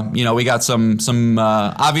 So you know, we got some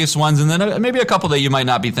obvious ones, and then maybe a couple that you might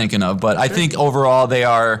not be thinking of. But I think overall they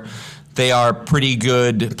are pretty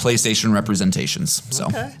good PlayStation representations. So.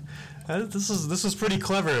 Okay. This is pretty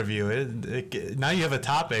clever of you. Now you have a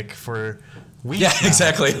topic for weeks. Yeah,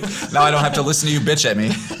 exactly. Now I don't have to listen to you bitch at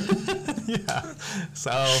me. Yeah.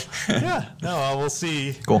 So we'll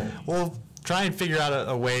see. Cool. We'll try and figure out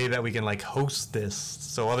a way that we can like host this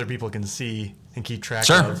so other people can see and keep track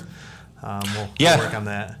of. We'll work on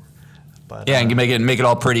that. But, and make it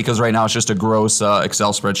all pretty because right now it's just a gross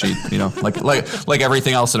Excel spreadsheet, you know, like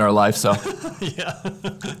everything else in our life. So yeah,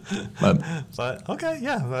 but okay,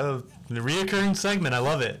 the reoccurring segment, I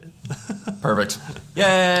love it. Perfect.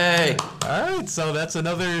 Yay! All right, so that's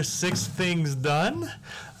another 6 things done.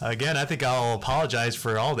 Again, I think I'll apologize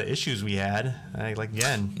for all the issues we had.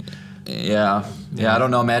 Yeah, I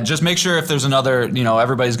don't know, man. Just make sure if there's another, you know,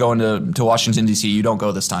 everybody's going to Washington, D.C., you don't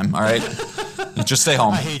go this time, all right? Just stay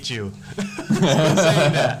home. I hate you.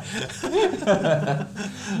 Saying that.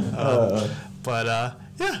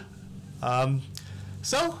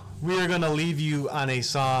 So we are going to leave you on a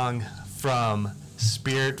song from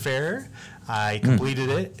Spiritfarer. I completed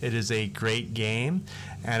it. It is a great game.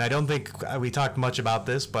 And I don't think we talked much about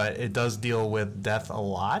this, but it does deal with death a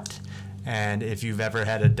lot. And if you've ever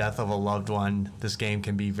had a death of a loved one, this game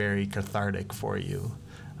can be very cathartic for you.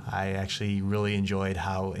 I actually really enjoyed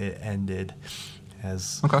how it ended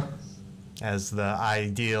as the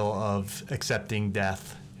ideal of accepting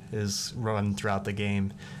death is run throughout the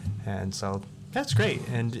game, and so that's great.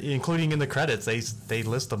 And including in the credits, they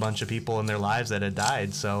list a bunch of people in their lives that had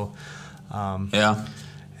died. So Yeah.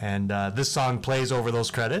 And this song plays over those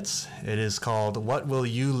credits. It is called "What Will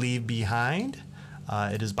You Leave Behind."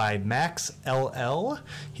 It is by Max LL.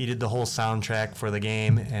 He did the whole soundtrack for the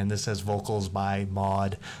game, and this has vocals by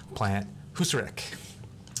Maud Plant Husarek.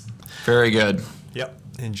 Very good. Yep.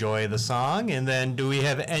 Enjoy the song. And then do we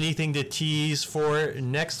have anything to tease for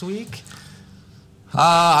next week?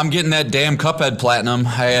 I'm getting that damn Cuphead Platinum.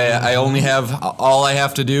 I only have, all I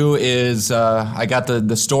have to do is, I got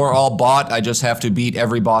the store all bought. I just have to beat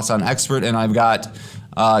every boss on Expert, and I've got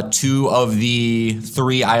 2 of the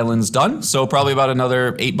 3 islands done. So probably about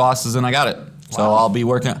another 8 bosses, and I got it. So Wow. I'll be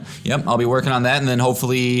working on that, and then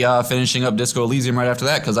hopefully finishing up Disco Elysium right after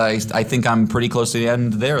that, because I think I'm pretty close to the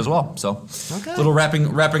end there as well. So Okay. a little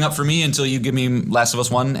wrapping up for me until you give me Last of Us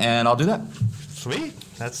 1, and I'll do that. Sweet.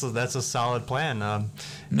 That's a solid plan.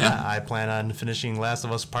 Yeah. I plan on finishing Last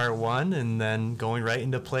of Us Part 1 and then going right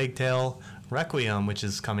into Plague Tale Requiem, which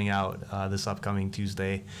is coming out this upcoming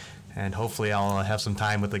Tuesday. And hopefully I'll have some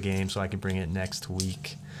time with the game so I can bring it next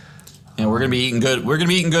week. And we're gonna be eating good. We're gonna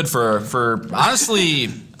be eating good for honestly,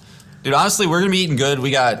 dude. Honestly, we're gonna be eating good.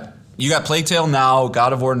 You got Plague Tale now,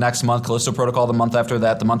 God of War next month, Callisto Protocol the month after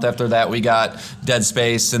that. The month after that, we got Dead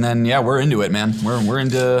Space, and then we're into it, man. We're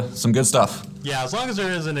into some good stuff. Yeah, as long as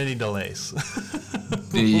there isn't any delays.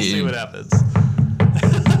 We'll see what happens.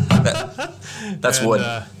 That's And,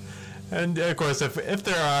 what. And of course, if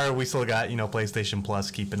there are, we still got PlayStation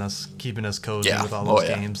Plus keeping us cozy Yeah. with all Oh, those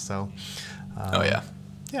yeah. games. So Oh yeah.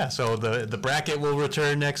 yeah, so the bracket will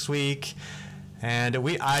return next week, and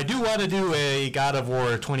I do want to do a God of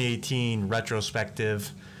War 2018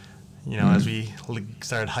 retrospective. As we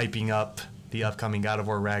started hyping up the upcoming God of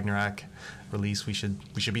War Ragnarok release, we should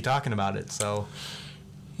be talking about it. So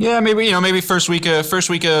Yeah, maybe first week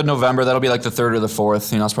of November. That'll be like the 3rd or the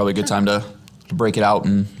 4th. It's probably a good time to break it out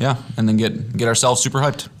and then get ourselves super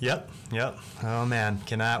hyped. Yep. Oh man,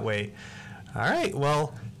 cannot wait. All right,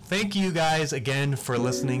 well, thank you guys again for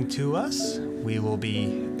listening to us. We will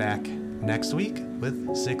be back next week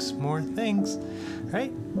with 6 more things. All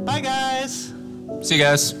right, bye guys. See you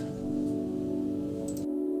guys.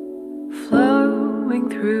 Flowing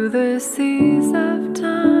through the seas of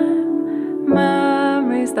time,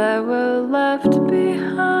 memories that were left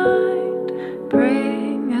behind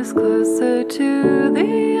bring us closer to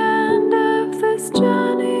the end of this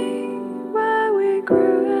journey where we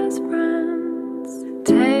grew as friends.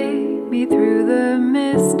 Take me through the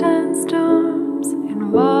mist and storms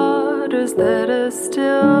in waters that are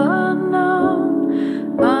still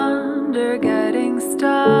unknown. Under guiding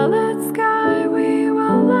starlit sky, we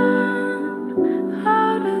will learn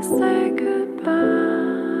how to say goodbye.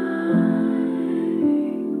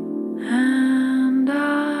 And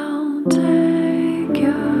I'll take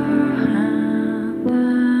your hand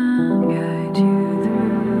and guide you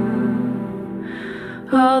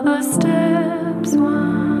through all the steps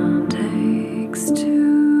one takes to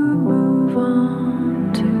move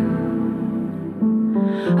on to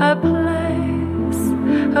a place,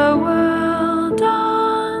 a world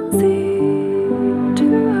unseen to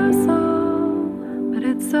us all. But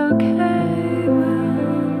it's okay,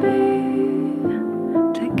 we'll be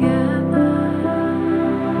together.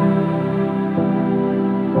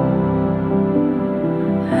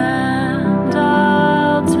 And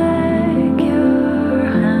I'll take your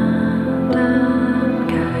hand and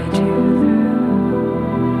guide you through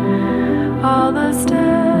all the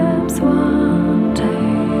steps one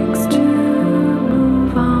takes to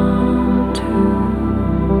move on to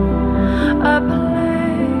a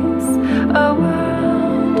place, a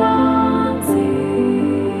world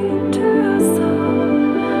unseen to us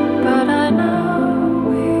all. But I know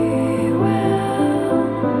we will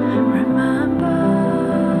remember.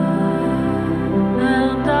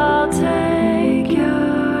 And I'll take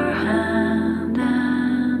your hand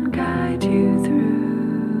and guide you through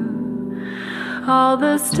all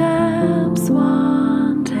the steps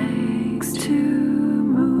one takes to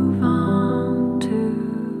move on to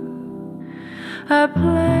a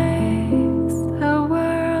place.